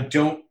 I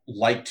don't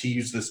like to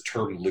use this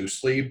term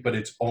loosely, but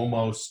it's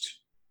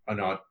almost an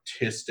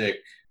autistic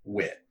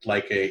wit,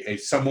 like a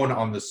someone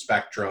on the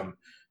spectrum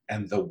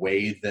and the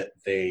way that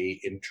they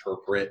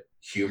interpret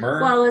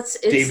humor. Well, it's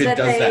David that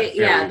does that very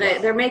well.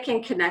 they're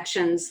making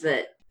connections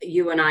that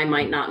you and I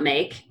might not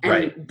make,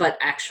 but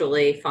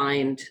actually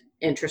find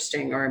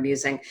interesting or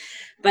amusing.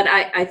 But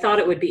I thought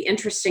it would be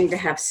interesting to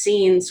have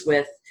scenes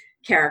with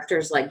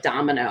characters like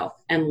Domino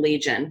and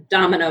Legion.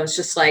 Domino is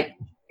just like,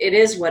 it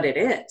is what it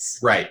is.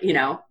 Right. You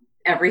know,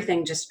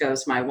 everything just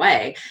goes my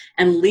way.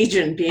 And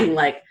Legion being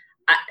like,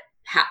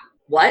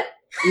 what?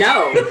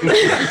 No.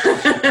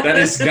 That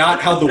is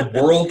not how the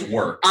world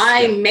works.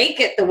 I make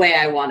it the way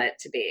I want it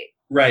to be.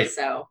 Right.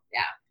 So,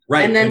 yeah.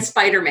 Right. And then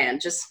Spider-Man,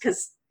 just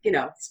because, you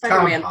know,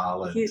 Spider-Man. Tom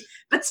Holland.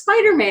 But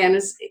Spider-Man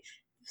is,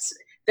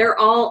 they're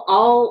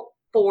all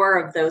 4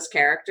 of those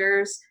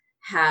characters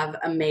have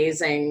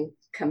amazing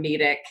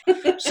comedic.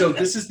 So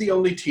this is the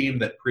only team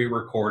that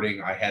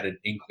pre-recording I had an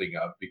inkling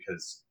of,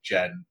 because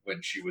Jen,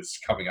 when she was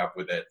coming up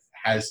with it,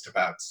 has to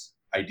bounce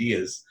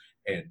ideas,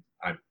 and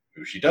I'm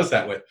who she does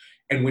that with.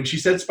 And when she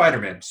said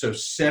Spider-Man, so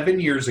 7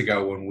 years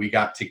ago when we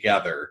got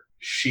together,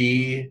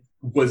 she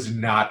was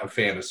not a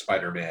fan of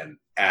Spider-Man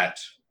at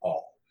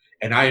all.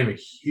 And I am a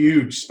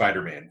huge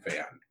Spider-Man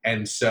fan.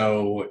 And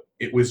so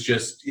it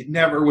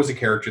never was a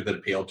character that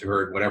appealed to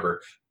her and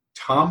whatever.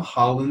 Tom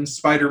Holland's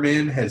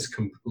Spider-Man has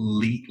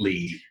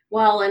completely...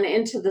 Well, and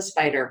Into the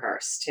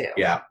Spider-Verse, too.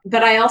 Yeah.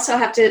 But I also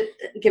have to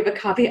give a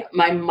caveat.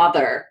 My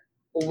mother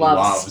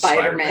loves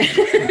Spider-Man.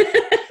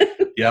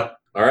 Yep.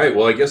 All right.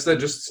 Well, I guess that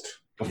just...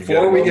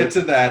 Before we get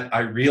to that, I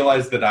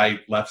realized that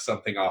I left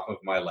something off of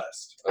my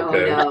list.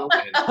 Okay. Oh,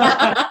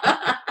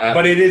 no.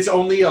 But it is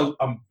only a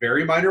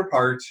very minor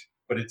part,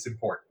 but it's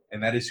important.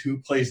 And that is who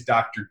plays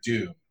Dr.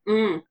 Doom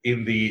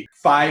in the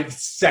 5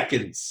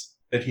 seconds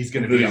that he's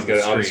going to be on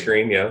the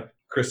screen. Yeah.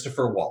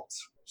 Christopher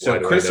Waltz. So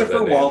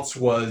Christopher Waltz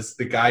was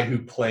the guy who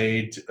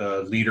played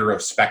leader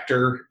of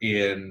Spectre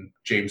in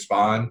James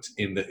Bond,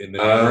 in the James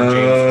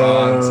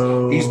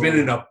Bonds. He's been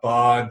in a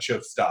bunch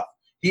of stuff.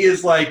 He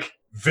is like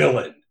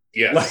villain.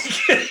 Yes.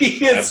 Like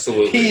he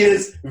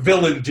is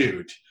villain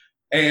dude.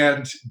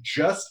 And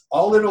just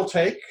all it'll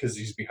take, because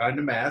he's behind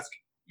a mask,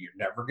 you're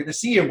never going to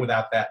see him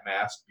without that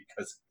mask,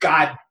 because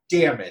God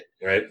damn it.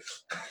 Right.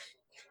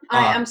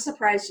 I'm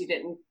surprised you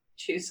didn't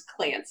choose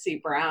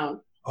Clancy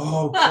Brown.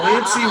 Oh,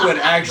 Clancy would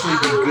actually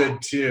be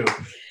good too.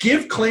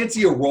 Give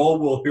Clancy a role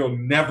where he'll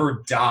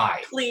never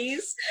die.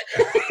 Please.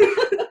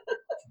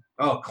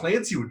 Oh,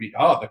 Clancy would be,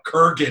 the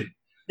Kurgan.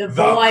 The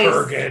boys.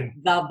 Kurgan.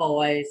 The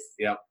boys.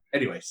 Yep.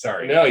 Anyway,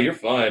 sorry. No, you're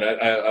fine.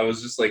 I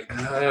was just like,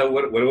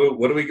 what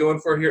are we going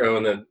for here? Oh,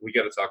 and then we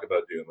got to talk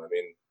about Doom. I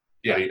mean,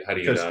 yeah, how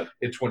do you not?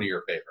 It's one of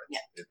your favorites.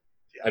 Yeah.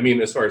 I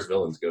mean, as far as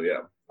villains go,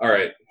 yeah. All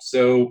right.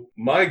 So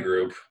my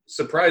group,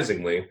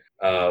 surprisingly,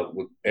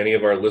 any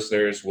of our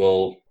listeners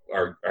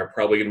are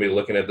probably going to be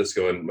looking at this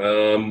going,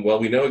 well,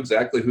 we know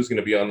exactly who's going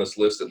to be on this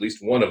list, at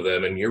least one of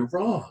them, and you're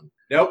wrong.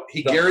 Nope,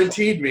 he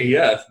guaranteed me.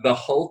 Yeah, the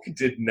Hulk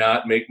did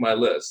not make my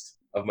list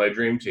of my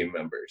dream team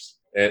members,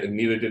 and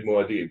neither did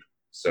Muad'Dib.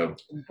 So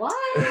what?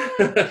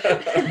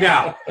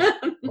 Now,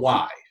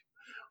 why?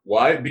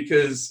 Why?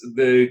 Because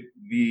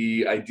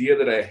the idea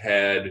that I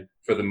had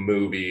for the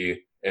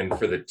movie and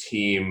for the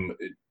team,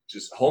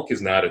 just Hulk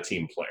is not a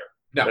team player.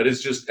 No. That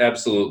is just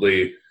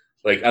absolutely,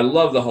 like, I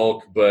love the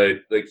Hulk, but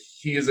like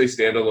he is a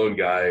standalone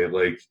guy.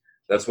 Like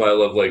that's why I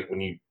love, like, when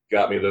you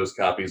got me those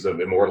copies of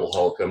Immortal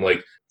Hulk, I'm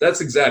like,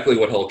 that's exactly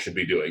what Hulk should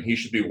be doing. He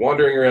should be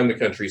wandering around the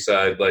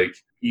countryside, like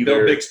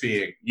either Bill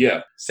Bixbying.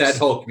 Yeah. Sad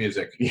Hulk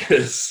music.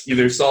 Yes.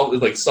 Either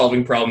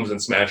solving problems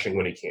and smashing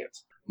when he can't.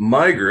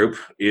 My group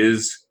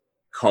is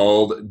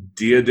called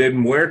Dia de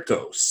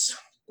Muertos.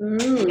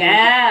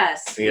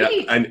 Yes. Yeah,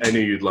 I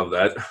knew you'd love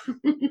that.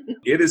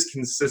 It is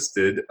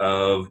consisted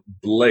of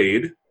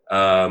Blade,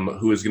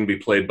 who is going to be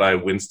played by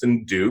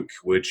Winston Duke,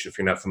 which, if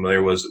you're not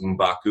familiar, was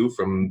M'Baku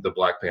from the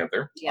Black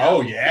Panther. Yeah.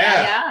 Oh,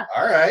 yeah.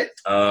 All right.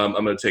 I'm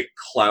going to take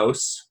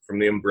Klaus from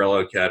the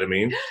Umbrella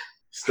Academy.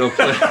 Still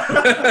play.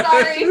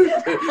 Sorry.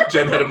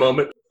 Jen had a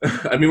moment.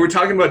 I mean, we're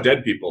talking about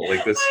dead people.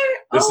 Like this.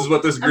 This is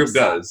what this group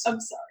does. I'm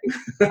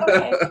sorry.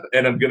 Okay.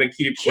 And I'm going to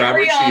keep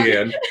Carry Robert on.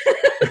 Sheehan.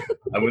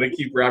 I'm going to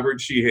keep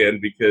Robert Sheehan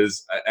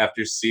because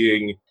after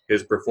seeing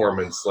his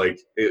performance, like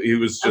he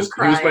was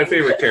my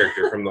favorite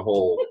character from the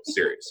whole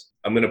series.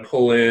 I'm going to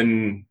pull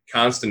in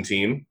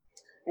Constantine.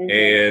 Mm-hmm.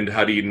 And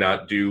how do you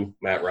not do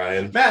Matt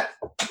Ryan? Matt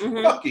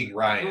Mhm. fucking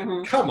Ryan.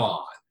 Mhm. Come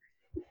on.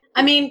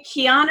 I mean,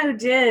 Keanu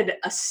did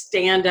a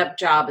stand-up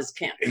job as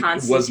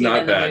Constantine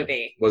in the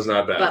movie. Was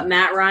not bad. But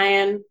Matt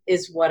Ryan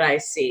is what I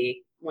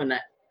see when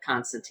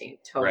Constantine.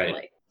 Totally.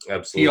 Right.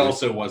 Absolutely. He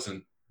also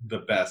wasn't the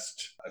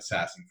best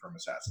assassin from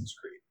Assassin's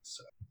Creed.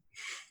 So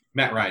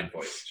Matt Ryan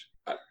voiced.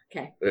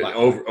 Okay.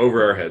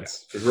 Over our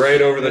heads.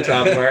 Right over the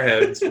top of our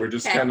heads. We're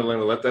just kind of going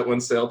to let that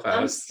one sail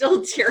I'm past.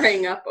 still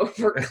tearing up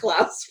over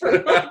Klaus from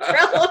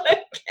Umbrella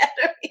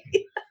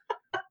Academy.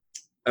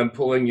 I'm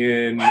pulling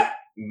in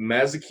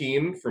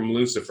Mazikeen from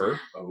Lucifer.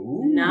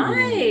 Oh,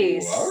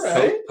 Nice. All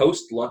right.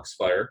 Post Lux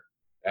Fire.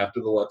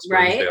 After the Lux burns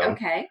Right, down.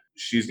 okay.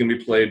 She's going to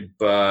be played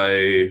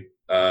by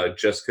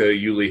Jessica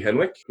Yulee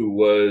Henwick, who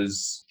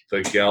was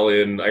the gal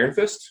in Iron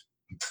Fist.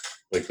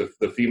 Like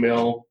the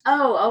female.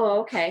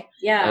 Oh, okay. I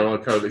Yeah.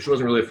 don't know. She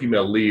wasn't really a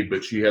female lead,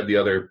 but she had the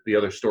other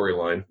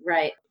storyline.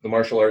 Right. The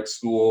martial arts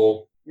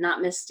school.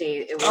 Not Misty.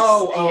 It was.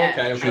 Oh, yeah.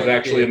 okay. She was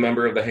actually a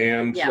member of the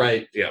Hand. Yeah.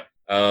 Right. Yeah.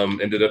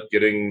 Ended up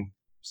getting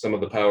some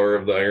of the power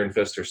of the Iron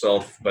Fist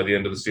herself by the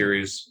end of the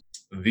series.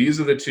 These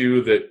are the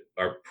two that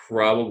are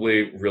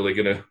probably really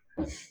going to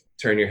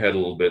turn your head a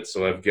little bit.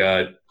 So I've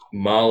got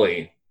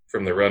Molly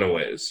from the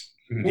Runaways.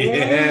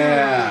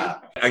 Yeah.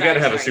 I got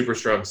to have a super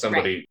strong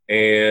somebody. Right.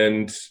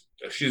 And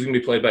she's going to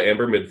be played by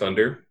Amber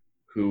Midthunder,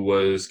 who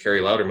was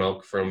Carrie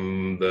Loudermilk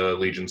from the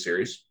Legion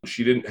series.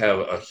 She didn't have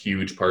a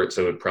huge part,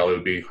 so it would probably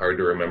be hard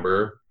to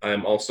remember.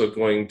 I'm also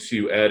going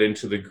to add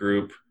into the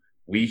group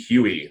Wee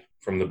Huey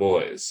from The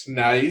Boys.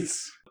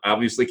 Nice.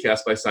 Obviously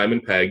cast by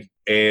Simon Pegg.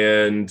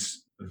 And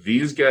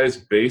these guys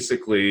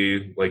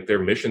basically, like, their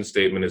mission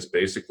statement is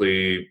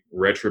basically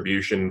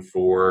retribution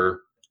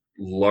for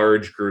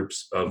large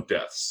groups of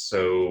deaths.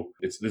 So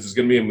this is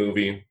going to be a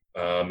movie.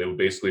 It will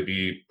basically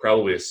be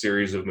probably a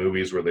series of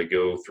movies where they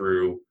go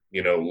through,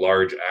 you know,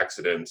 large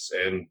accidents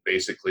and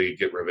basically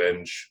get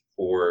revenge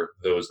for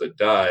those that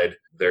died.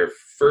 The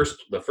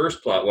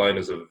first plot line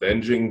is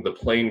avenging the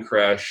plane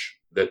crash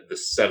that the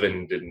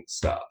Seven didn't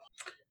stop.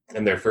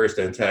 And their first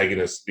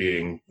antagonist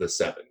being the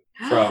Seven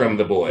from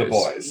The Boys. The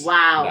Boys.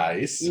 Wow.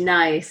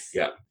 Nice.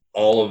 Yeah.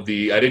 All of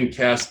the I didn't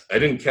cast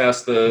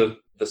the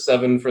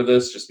Seven for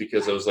this just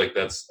because I was like,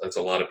 that's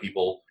a lot of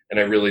people. And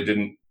I really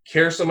didn't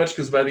care so much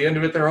because by the end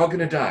of it, they're all going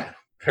to die.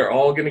 They're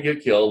all going to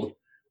get killed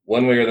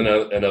one way or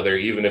another,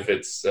 even if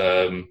it's,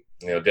 down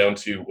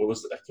to,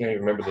 I can't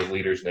even remember the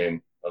leader's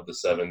name of the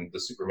Seven, the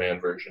Superman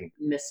version.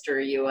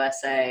 Mr.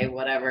 USA,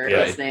 whatever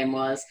his name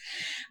was.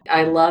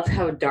 I love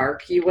how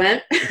dark you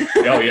went.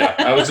 Oh, yeah.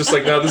 I was just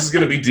like, no, this is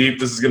going to be deep.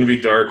 This is going to be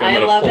dark. I'm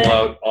going to pull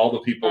out all the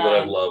people that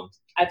I've loved.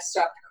 I've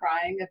stopped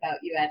crying about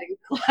you adding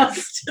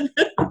Klaus to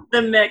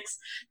the mix.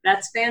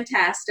 That's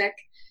fantastic.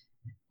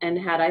 And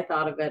had I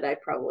thought of it, I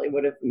probably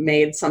would have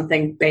made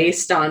something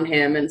based on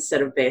him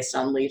instead of based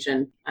on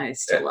Legion. I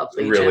still love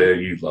Legion.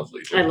 Really? You love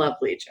Legion. I love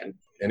Legion.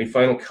 Any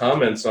final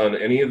comments on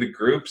any of the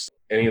groups,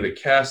 any of the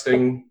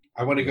casting?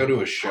 I want to go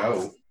to a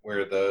show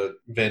where the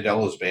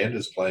Vandello's band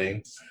is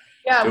playing.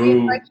 Yeah, we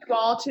invite you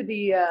all to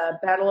the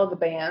Battle of the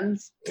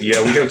Bands.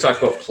 Yeah, we got to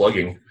talk about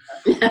plugging.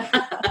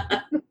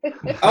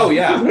 Oh,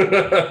 yeah.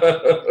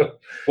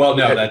 Well,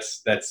 no,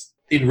 that's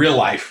in real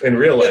life. In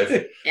real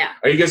life. Yeah.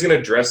 Are you guys going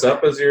to dress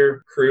up as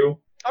your crew?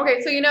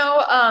 Okay, so,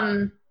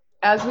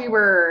 as we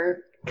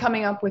were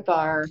coming up with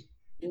our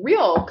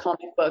real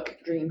comic book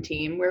dream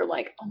team, we were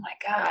like, oh my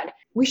God,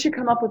 we should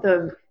come up with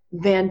a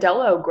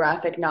Vandello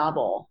graphic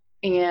novel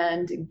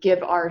and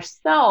give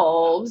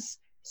ourselves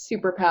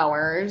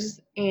superpowers.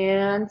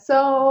 And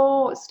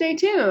so stay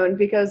tuned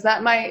because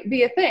that might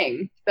be a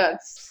thing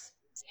that's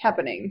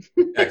happening.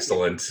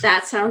 Excellent.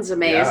 That sounds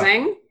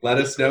amazing. Yeah. Let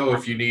us know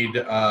if you need,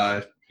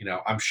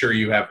 I'm sure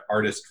you have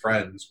artist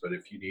friends, but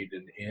if you need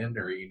an in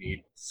or you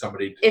need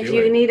somebody to if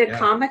you need a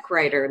comic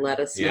writer, let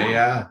us know.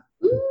 Yeah.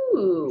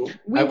 Ooh,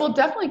 we will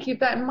definitely keep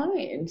that in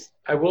mind.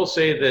 I will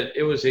say that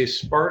it was a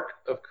spark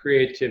of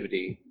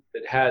creativity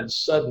that had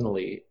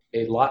suddenly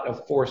a lot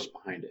of force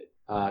behind it.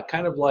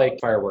 Kind of like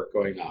firework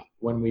going off.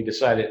 When we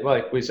decided,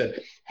 like we said,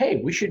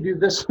 hey, we should do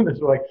this. And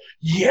we're like,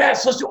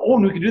 yes, let's do it. Oh,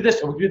 and we can do this,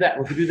 and we can do that,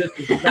 and we can do this, and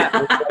we can do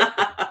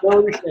that.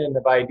 Explosion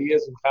of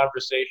ideas and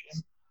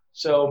conversation.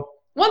 So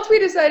once we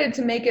decided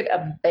to make it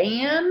a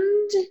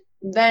band,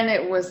 then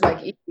it was like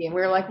easy. And we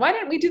were like, why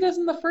didn't we do this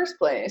in the first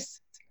place?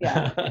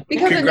 Yeah.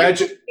 Because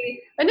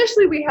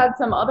initially we had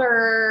some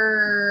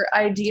other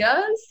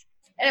ideas.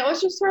 And it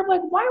was just sort of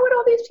like, why would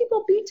all these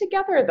people be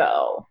together,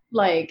 though?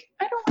 Like,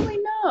 I don't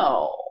really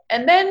know.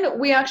 And then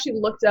we actually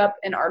looked up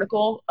an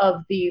article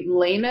of the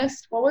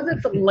lamest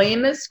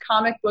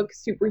comic book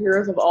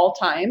superheroes of all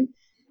time.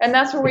 And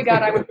that's where we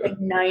got, I would think,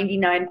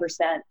 99%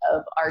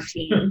 of our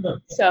team.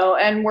 So,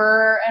 and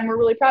we're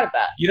really proud of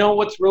that. You know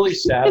what's really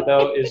sad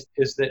though is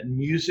that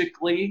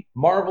musically,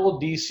 Marvel,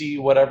 DC,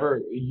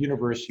 whatever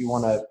universe you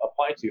want to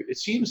apply to, it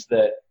seems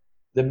that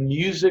the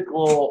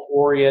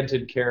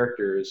musical-oriented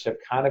characters have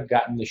kind of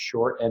gotten the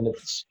short end of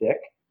the stick,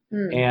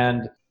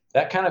 and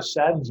that kind of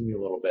saddens me a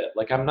little bit.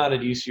 Like, I'm not a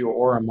DC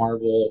or a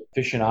Marvel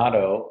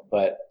aficionado,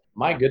 but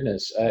my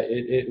goodness,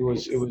 it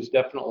was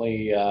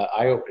definitely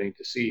eye-opening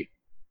to see.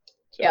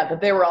 So, yeah,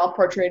 that they were all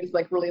portrayed as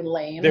like really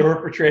lame. They were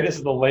portrayed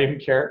as the lame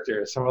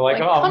characters, and we're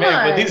like, oh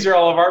man, but these are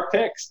all of our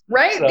picks,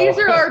 right? So. These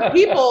are our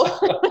people.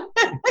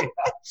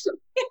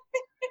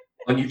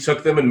 And you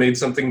took them and made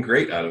something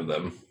great out of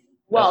them.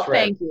 Well,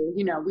 thank you.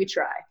 We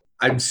try.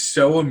 I'm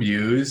so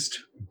amused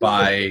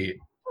by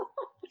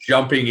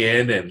jumping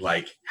in and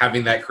like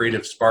having that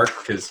creative spark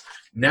because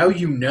now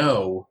you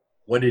know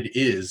what it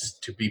is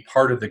to be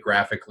part of the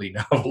Graphically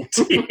Novel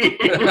team.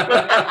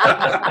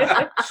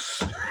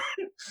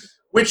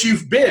 Which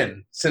you've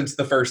been since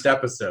the first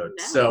episode.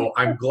 So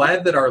I'm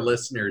glad that our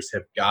listeners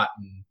have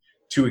gotten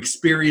to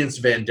experience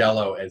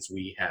Vandello as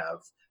we have.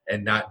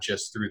 And not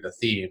just through the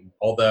theme,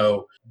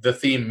 although the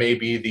theme may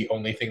be the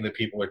only thing that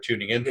people are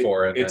tuning in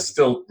for. And it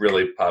still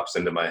really pops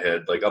into my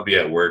head. Like, I'll be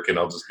at work and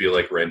I'll just be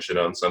like wrenching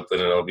on something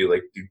and I'll be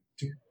like,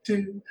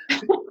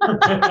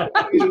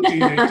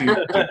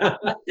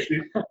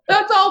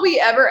 That's all we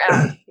ever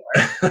asked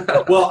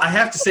for. Well, I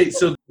have to say,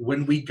 so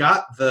when we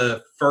got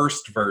the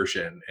first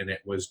version and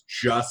it was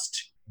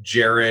just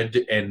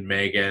Jared and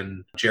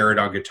Megan, Jared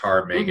on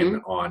guitar,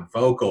 Megan on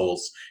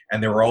vocals,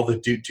 and there were all the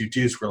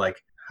do's were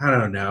like, I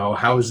don't know,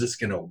 how is this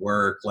gonna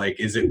work? Like,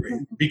 is it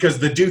because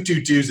the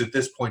do's at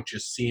this point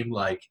just seem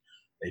like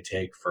they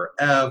take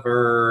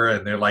forever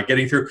and they're like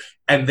getting through,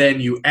 and then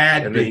you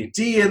add Big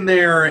D in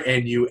there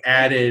and you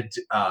added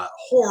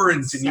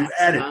horns and you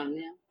added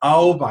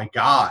oh my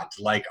god,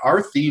 like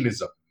our theme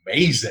is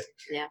amazing.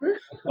 Yeah.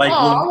 Like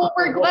well,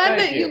 we're glad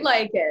that you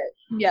like it.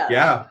 Yeah.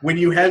 Yeah. When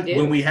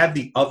we had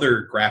the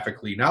other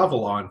Graphically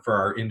Novel on for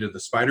our Into the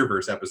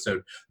Spider-Verse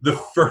episode, the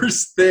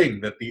first thing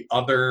that the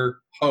other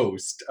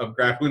host of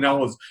Graphically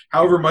Novel was,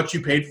 however much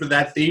you paid for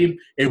that theme,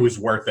 it was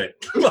worth it.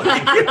 Oh,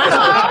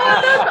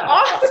 that's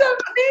awesome.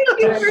 Thank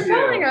you for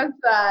telling us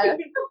that.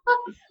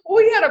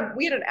 We had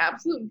an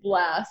absolute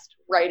blast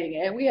writing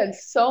it. We had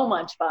so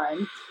much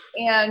fun.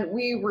 And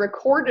we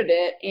recorded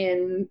it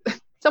in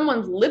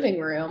someone's living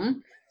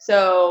room.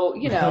 So,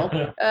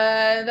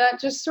 that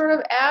just sort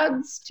of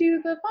adds to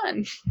the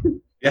fun.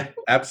 Yeah,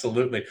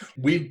 absolutely.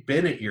 We've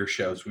been at your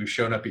shows. We've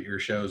shown up at your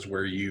shows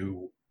where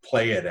you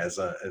play it as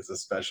a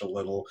special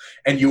little,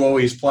 and you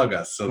always plug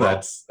us. So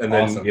that's and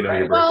then awesome, right?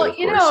 Your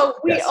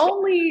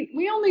birthday,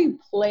 we only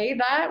play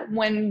that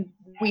when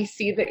we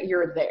see that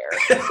you're there.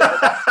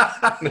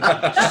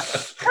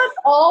 That's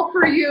all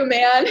for you,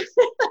 man.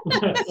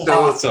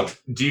 So awesome.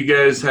 Do you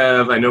guys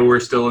have, I know we're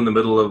still in the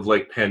middle of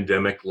like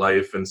pandemic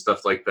life and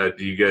stuff like that.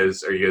 Are you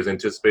guys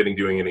anticipating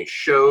doing any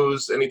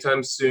shows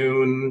anytime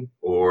soon,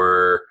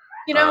 or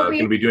going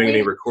to be doing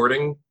any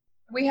recording?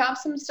 We have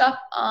some stuff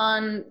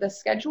on the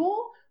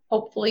schedule.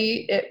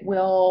 Hopefully it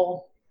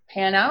will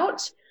pan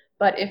out.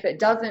 But if it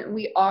doesn't,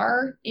 we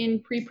are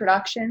in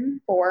pre-production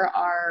for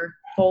our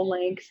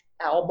full-length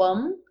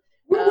album.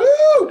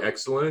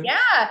 Excellent.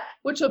 Yeah,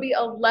 which will be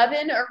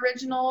 11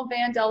 original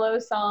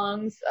Vandello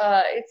songs.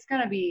 It's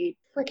going to be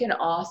freaking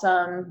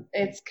awesome.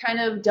 It's kind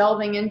of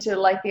delving into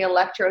like the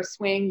electro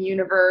swing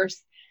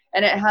universe.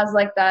 And it has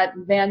like that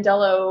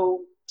Vandello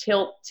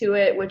tilt to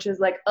it, which is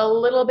like a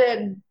little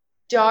bit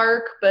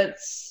dark, but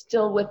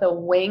still with a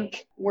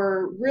wink.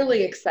 We're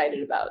really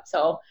excited about.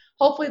 So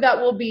hopefully that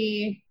will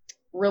be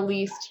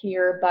released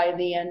here by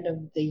the end of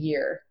the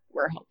year,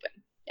 we're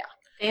hoping. Yeah.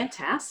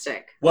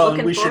 Fantastic. Well,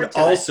 and we should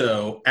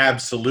also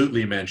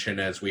absolutely mention,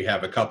 as we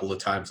have a couple of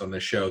times on the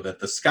show, that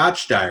the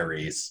Scotch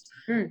Diaries,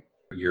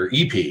 your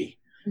EP,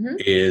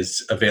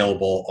 is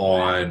available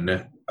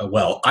on,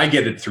 I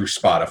get it through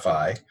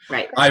Spotify.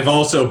 Right. I've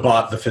also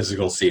bought the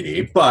physical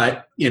CD,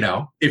 but,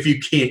 if you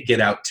can't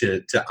get out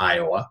to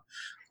Iowa,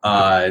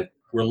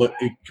 we're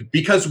looking,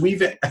 because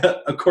we've,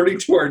 according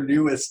to our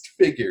newest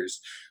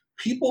figures,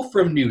 people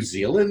from New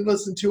Zealand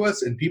listen to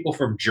us and people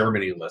from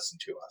Germany listen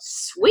to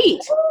us. Sweet.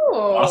 Ooh.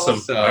 Awesome.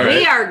 So,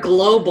 we are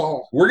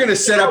global. We're going to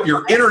set up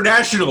your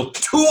international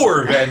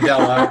tour,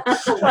 Vandella.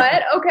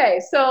 What?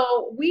 Okay,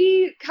 so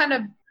we kind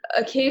of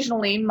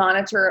occasionally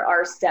monitor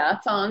our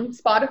stats on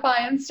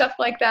Spotify and stuff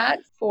like that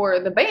for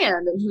the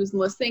band and who's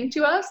listening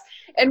to us.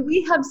 And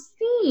we have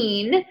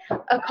seen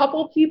a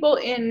couple people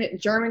in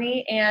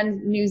Germany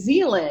and New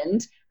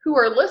Zealand who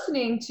are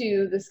listening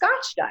to the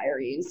Scotch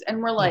Diaries.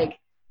 And we're like,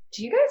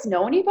 do you guys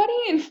know anybody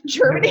in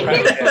Germany?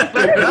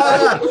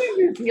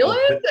 New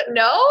Zealand?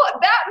 No?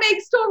 That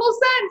makes total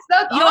sense.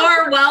 That's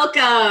You're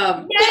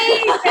welcome.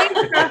 Yay!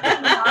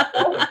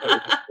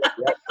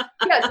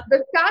 Yes,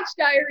 the Scotch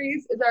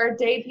Diaries is our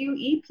debut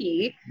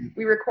EP.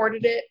 We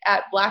recorded it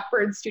at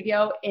Blackbird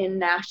Studio in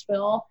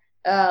Nashville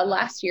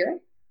last year.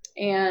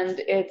 And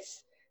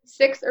it's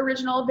 6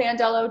 original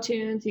Vandello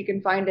tunes. You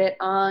can find it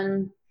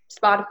on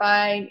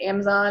Spotify,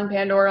 Amazon,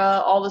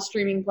 Pandora, all the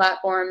streaming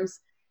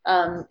platforms,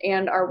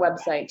 and our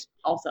website,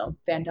 also,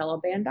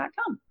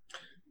 vandelloband.com.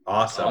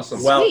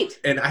 Awesome. Well, sweet.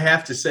 And I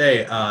have to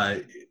say,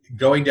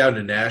 going down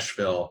to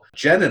Nashville,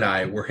 Jen and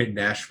I were in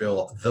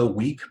Nashville the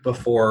week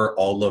before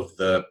all of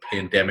the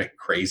pandemic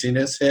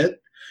craziness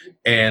hit.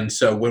 And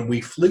so when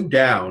we flew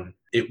down,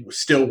 it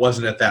still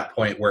wasn't at that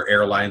point where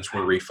airlines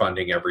were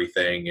refunding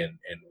everything and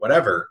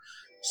whatever.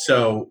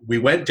 So we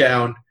went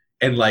down,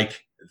 and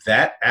like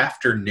that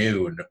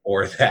afternoon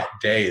or that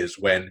day is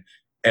when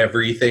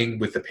everything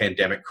with the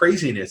pandemic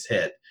craziness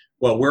hit.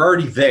 Well, we're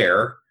already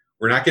there.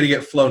 We're not going to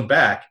get flown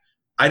back.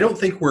 I don't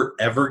think we're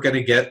ever going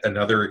to get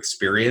another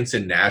experience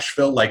in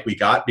Nashville like we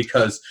got,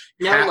 because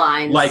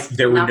lines. Like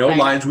there were Nothing. no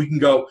lines. We can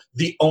go.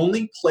 The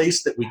only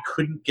place that we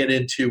couldn't get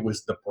into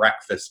was the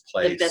breakfast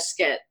place. The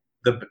biscuit.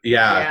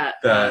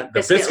 The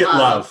Biscuit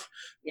Love.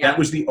 Yeah. That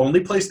was the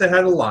only place that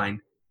had a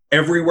line.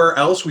 Everywhere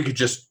else, we could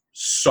just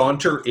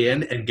saunter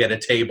in and get a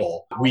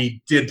table.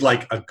 We did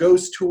like a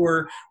ghost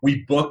tour.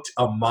 We booked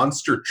a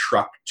monster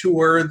truck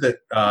tour that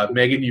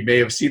Megan, you may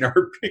have seen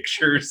our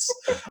pictures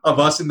of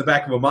us in the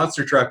back of a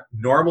monster truck.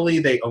 Normally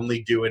they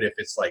only do it if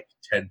it's like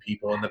 10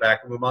 people in the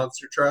back of a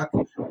monster truck.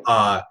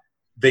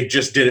 They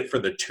just did it for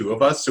the 2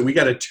 of us. So we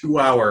got a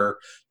 2-hour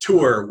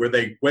tour where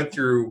they went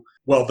through.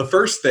 Well, the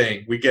first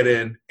thing, we get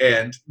in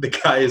and the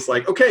guy is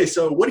like, okay,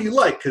 so what do you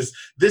like? Because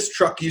this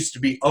truck used to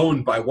be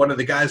owned by one of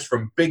the guys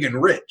from Big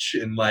and Rich.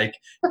 And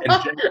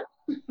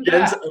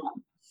Jen's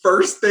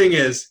first thing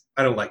is,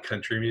 I don't like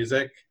country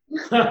music.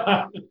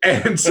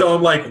 And so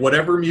I'm like,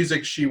 whatever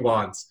music she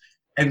wants.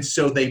 And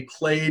so they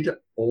played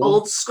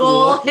old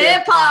school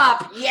hip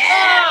hop.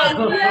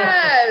 Yeah.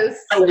 Yes.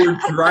 So we're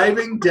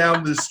driving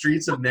down the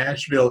streets of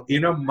Nashville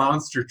in a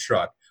monster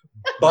truck,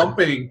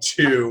 bumping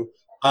to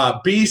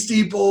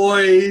Beastie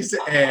Boys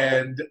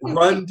and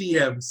Run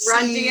DMC.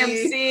 Run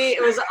DMC.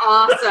 It was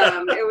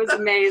awesome. It was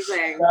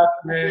amazing. That's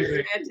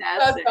amazing. That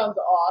Fantastic. sounds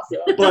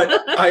awesome. But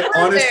I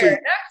We're honestly,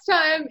 there. Next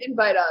time,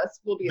 invite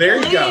us. We'll be There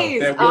you go. Please.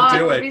 Then we'll do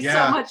It it. would be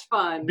Yeah. so much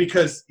fun.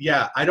 because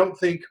I don't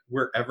think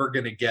we're ever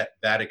going to get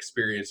that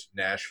experience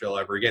in Nashville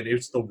ever again.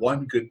 It's the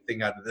one good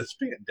thing out of this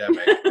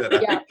pandemic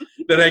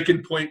that I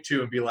can point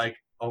to and be like,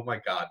 oh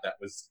my God, that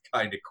was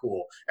kind of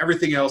cool.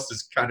 Everything else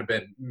has kind of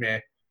been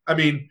meh. I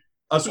mean,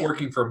 us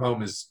working from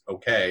home is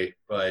okay,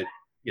 but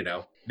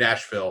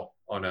Nashville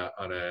on a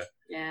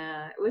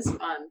Yeah, it was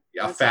fun.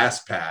 It was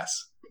fast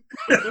pass,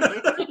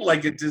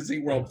 like a Disney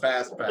World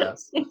fast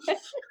pass.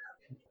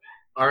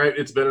 All right,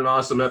 it's been an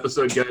awesome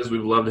episode, guys.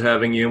 We've loved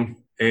having you.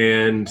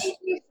 And Thank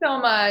you so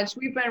much.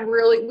 We've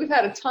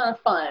had a ton of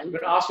fun. It's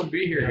been awesome to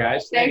be here,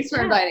 guys. Thanks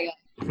for inviting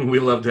us. we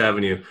loved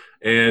having you.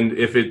 And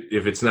if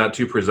it's not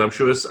too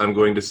presumptuous, I'm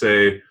going to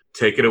say,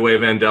 take it away,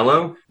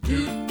 Vandello.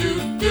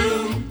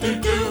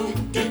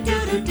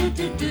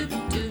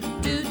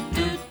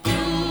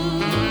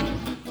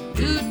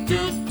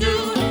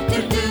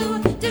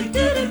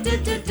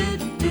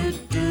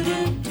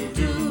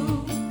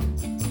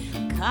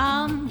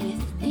 Come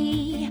with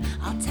me,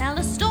 I'll tell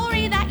a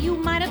story that you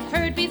might have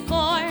heard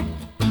before.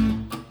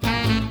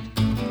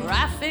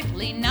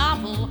 Graphically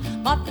novel,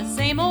 but the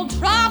same old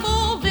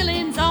trouble.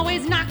 Villains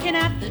always knocking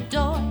at the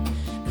door.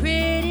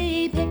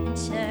 Pretty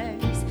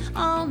pictures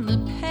on the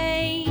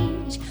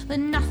page, but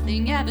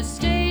nothing ever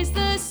stays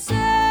the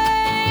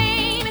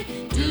same.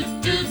 Do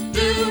do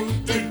do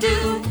do do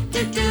do do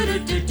do do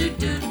do do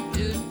do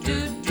do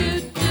do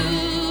do do.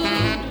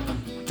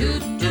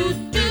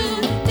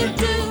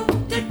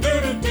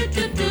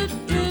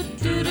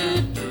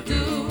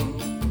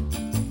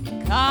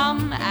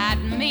 Come at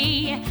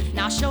me, and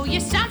I'll show you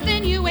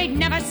something you ain't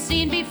never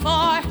seen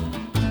before.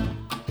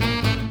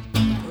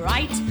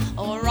 Right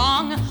or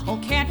wrong, or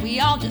can't we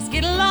all just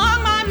get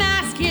along? My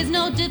mask is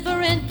no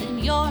different than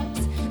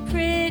yours.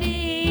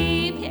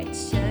 Pretty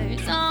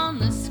pictures on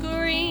the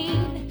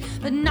screen,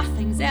 but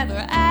nothing's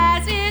ever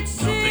as it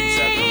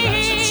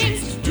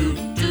seems. Do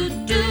do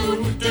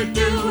do do do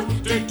do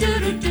do do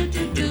do do do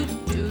do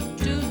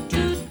do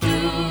do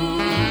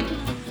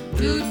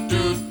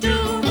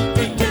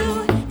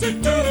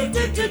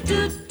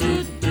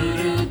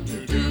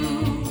do do.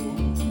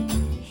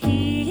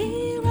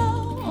 Hero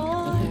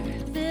or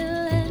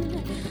villain,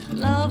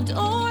 loved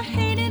or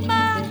hated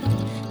by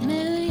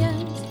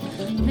millions.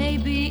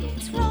 Maybe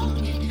it's wrong,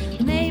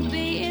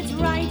 maybe it's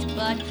right,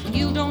 but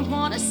you don't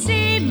want to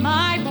see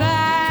my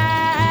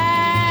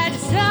bad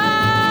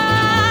side.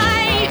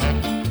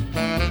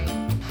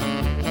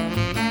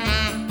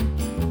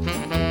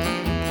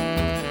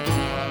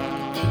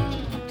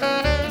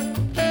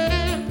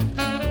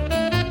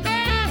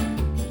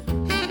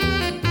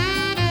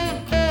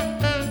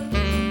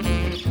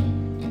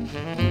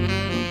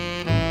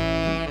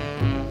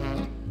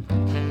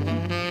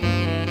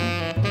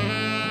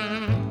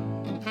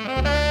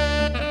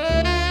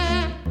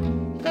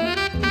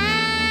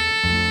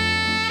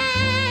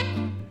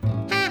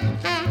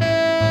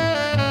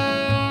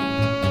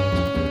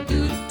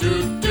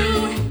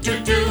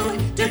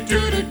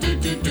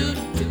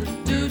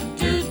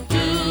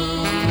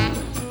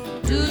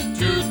 Do